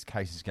 years. This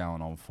case is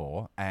going on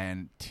for,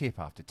 and tip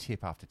after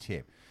tip after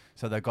tip.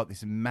 So they've got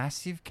this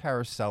massive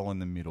carousel in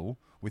the middle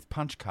with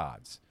punch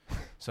cards.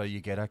 So you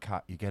get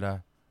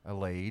a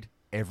lead.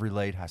 Every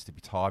lead has to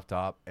be typed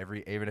up.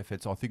 Even if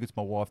it's, I think it's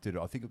my wife did it.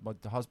 I think my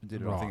husband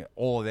did it. I think Right.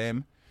 all of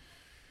them.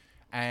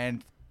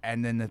 And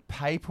then the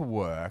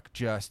paperwork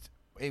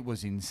it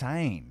was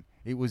insane.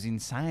 It was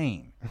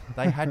insane.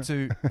 They had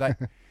to.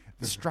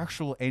 The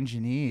structural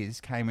engineers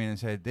came in and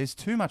said, "There's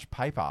too much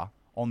paper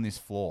on this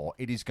floor.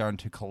 It is going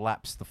to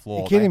collapse the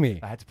floor." You're kidding me.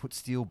 They had to put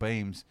steel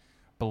beams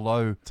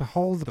below To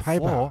hold the the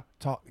paper.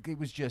 floor. It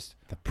was just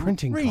The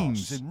printing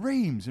reams costs. and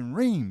reams and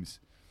reams.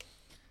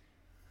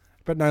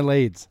 But no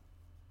leads.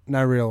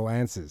 No real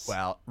answers.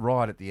 Well,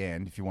 right at the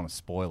end, if you want a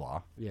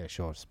spoiler, Yeah,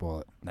 sure.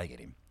 Spoil it. they get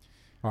him.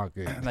 Oh,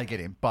 good. They get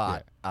him.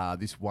 But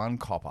this one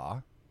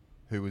copper,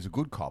 who was a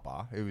good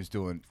copper, who was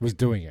doing Was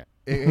doing it.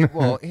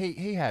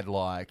 he had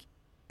like,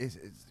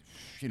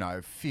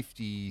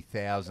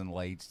 50,000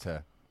 leads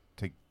to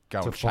go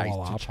To and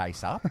follow up.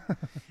 chase up,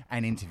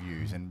 and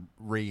interviews and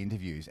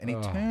re-interviews, and it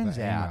Oh, turns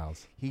the out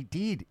emails. he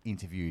did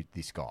interview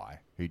this guy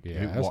who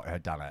Yes.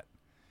 had done it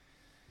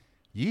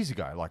years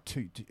ago, like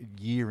a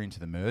year into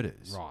the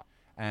murders, Right.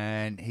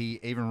 And he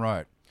even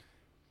wrote,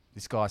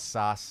 "This guy's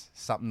sus,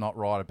 something not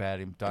right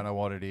about him. Don't know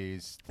what it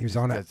is. He was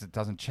on it. It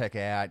doesn't check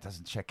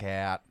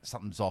out.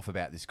 Something's off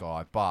about this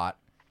guy, but."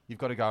 You've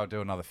got to go and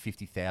do another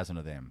 50,000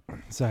 of them.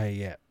 So,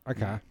 yeah.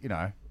 Okay.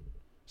 So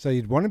So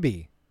you'd want to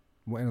be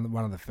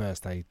one of the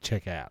first they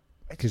check out.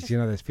 Because,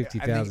 there's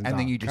 50,000. and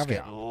then you just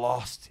caveat. get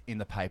lost in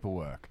the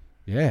paperwork.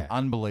 Yeah.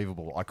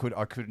 Unbelievable. I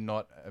could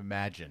not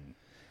imagine.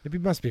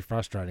 It must be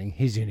frustrating.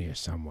 He's in here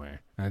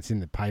somewhere. And it's in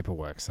the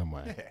paperwork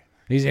somewhere. Yeah.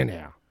 He's in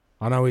here.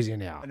 I know he's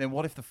in here. And then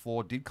what if the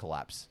floor did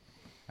collapse,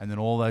 and then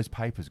all those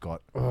papers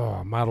got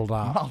Oh, muddled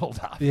up. muddled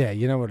up? Yeah,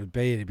 you know what it'd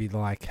be? It'd be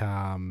like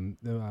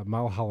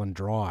Mulholland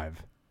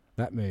Drive,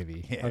 that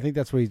movie. Yeah. I think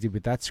that's what he did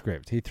with that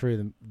script. He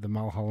threw the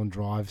Mulholland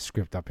Drive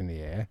script up in the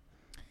air,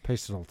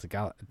 pieced it all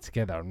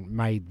together and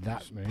made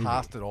that movie.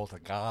 Passed it all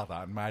together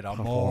and made a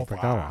All movie.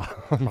 together.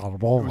 It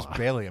was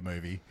barely a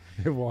movie.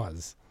 It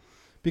was.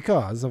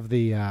 Because of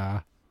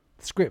the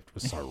script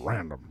was so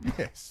random.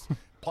 Yes.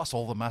 Plus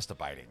all the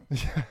masturbating.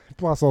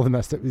 Plus all the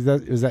messed up.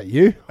 Was that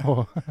you?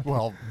 Or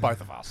Well,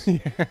 both of us.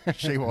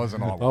 She was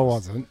and I was. I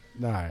wasn't.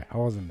 No, I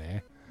wasn't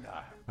there.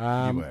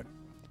 No, you weren't.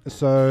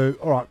 So,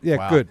 all right. Yeah,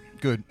 Wow.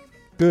 good.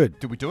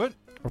 Did we do it?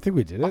 I think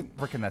we did it.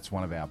 I reckon that's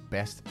one of our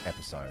best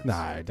episodes.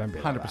 No, don't be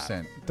like 100%.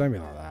 that. Don't be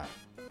like that.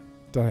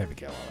 Don't ever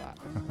get like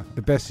that.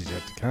 The best is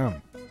yet to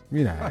come.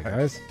 You know how it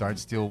goes. Don't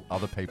steal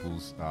other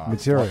people's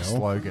Material.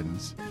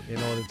 slogans.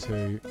 In order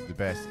to, The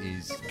best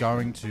is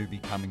going to be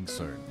coming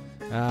soon.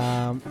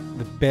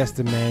 the best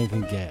a man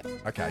can get.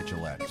 Okay,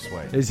 Gillette,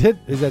 sweet. Is it?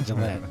 Is that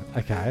Gillette?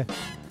 Okay.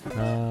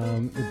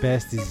 The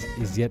best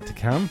is yet to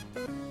come.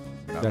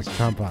 No, That's we-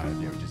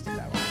 Trumpo. Yeah, we just did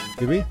that one.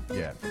 Did we?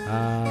 Yeah.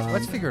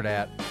 Let's figure it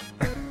out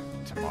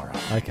tomorrow.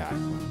 Okay.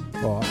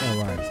 All right,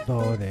 no worries.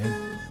 Bye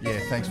then. Yeah,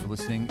 thanks for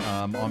listening.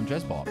 I'm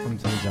Jezbot I'm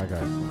Tim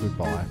Juggo.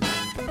 Goodbye.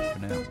 for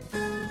now.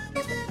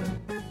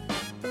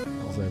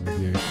 I'll say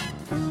with you.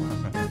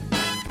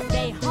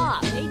 They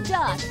hop, they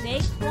duck, they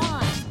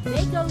climb.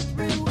 They go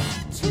through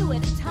two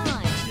at a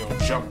time.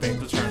 Jumping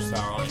the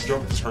turnstile.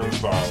 Jump the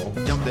turnstile.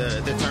 Jump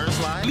the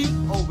turnstile.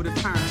 Leap over the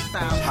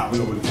turnstile. Hop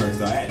over the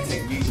turnstile. I had to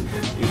take me.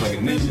 It was like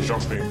a ninja.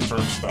 Jumping the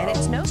turnstile. And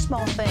it's no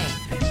small thing.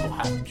 People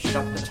have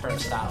jumped the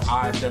turnstile.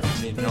 I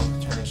definitely jumped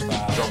the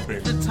turnstile.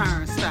 Jumping. The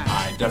turnstile.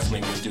 I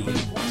definitely would do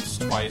it once,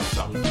 twice.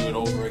 I would do it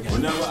over again.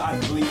 Whenever I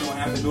believe I don't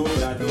have to do it,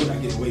 but I do it, I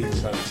get away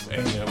with it.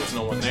 And there was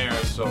no one there,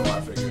 so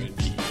I figured it'd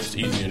be just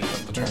easier to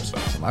jump the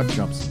turnstile. I've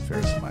jumped some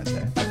Ferris in my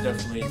day. I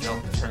definitely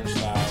jumped the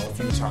turnstile a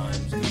few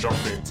times.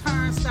 Jumping.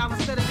 Turnstile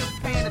instead of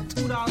just paying the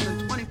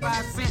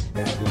 $2.25.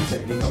 And I do the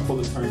technique. I pull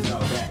the turnstile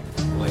back.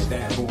 Like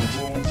that. Boom,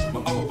 boom. My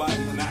upper body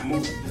will not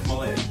move. Just my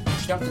leg.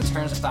 Jump the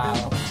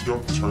turnstile.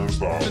 Jump the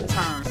turnstile. The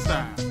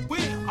turnstile. We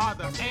are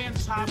the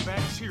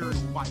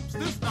antibacterial wipes.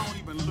 This don't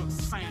even look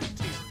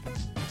sanitary.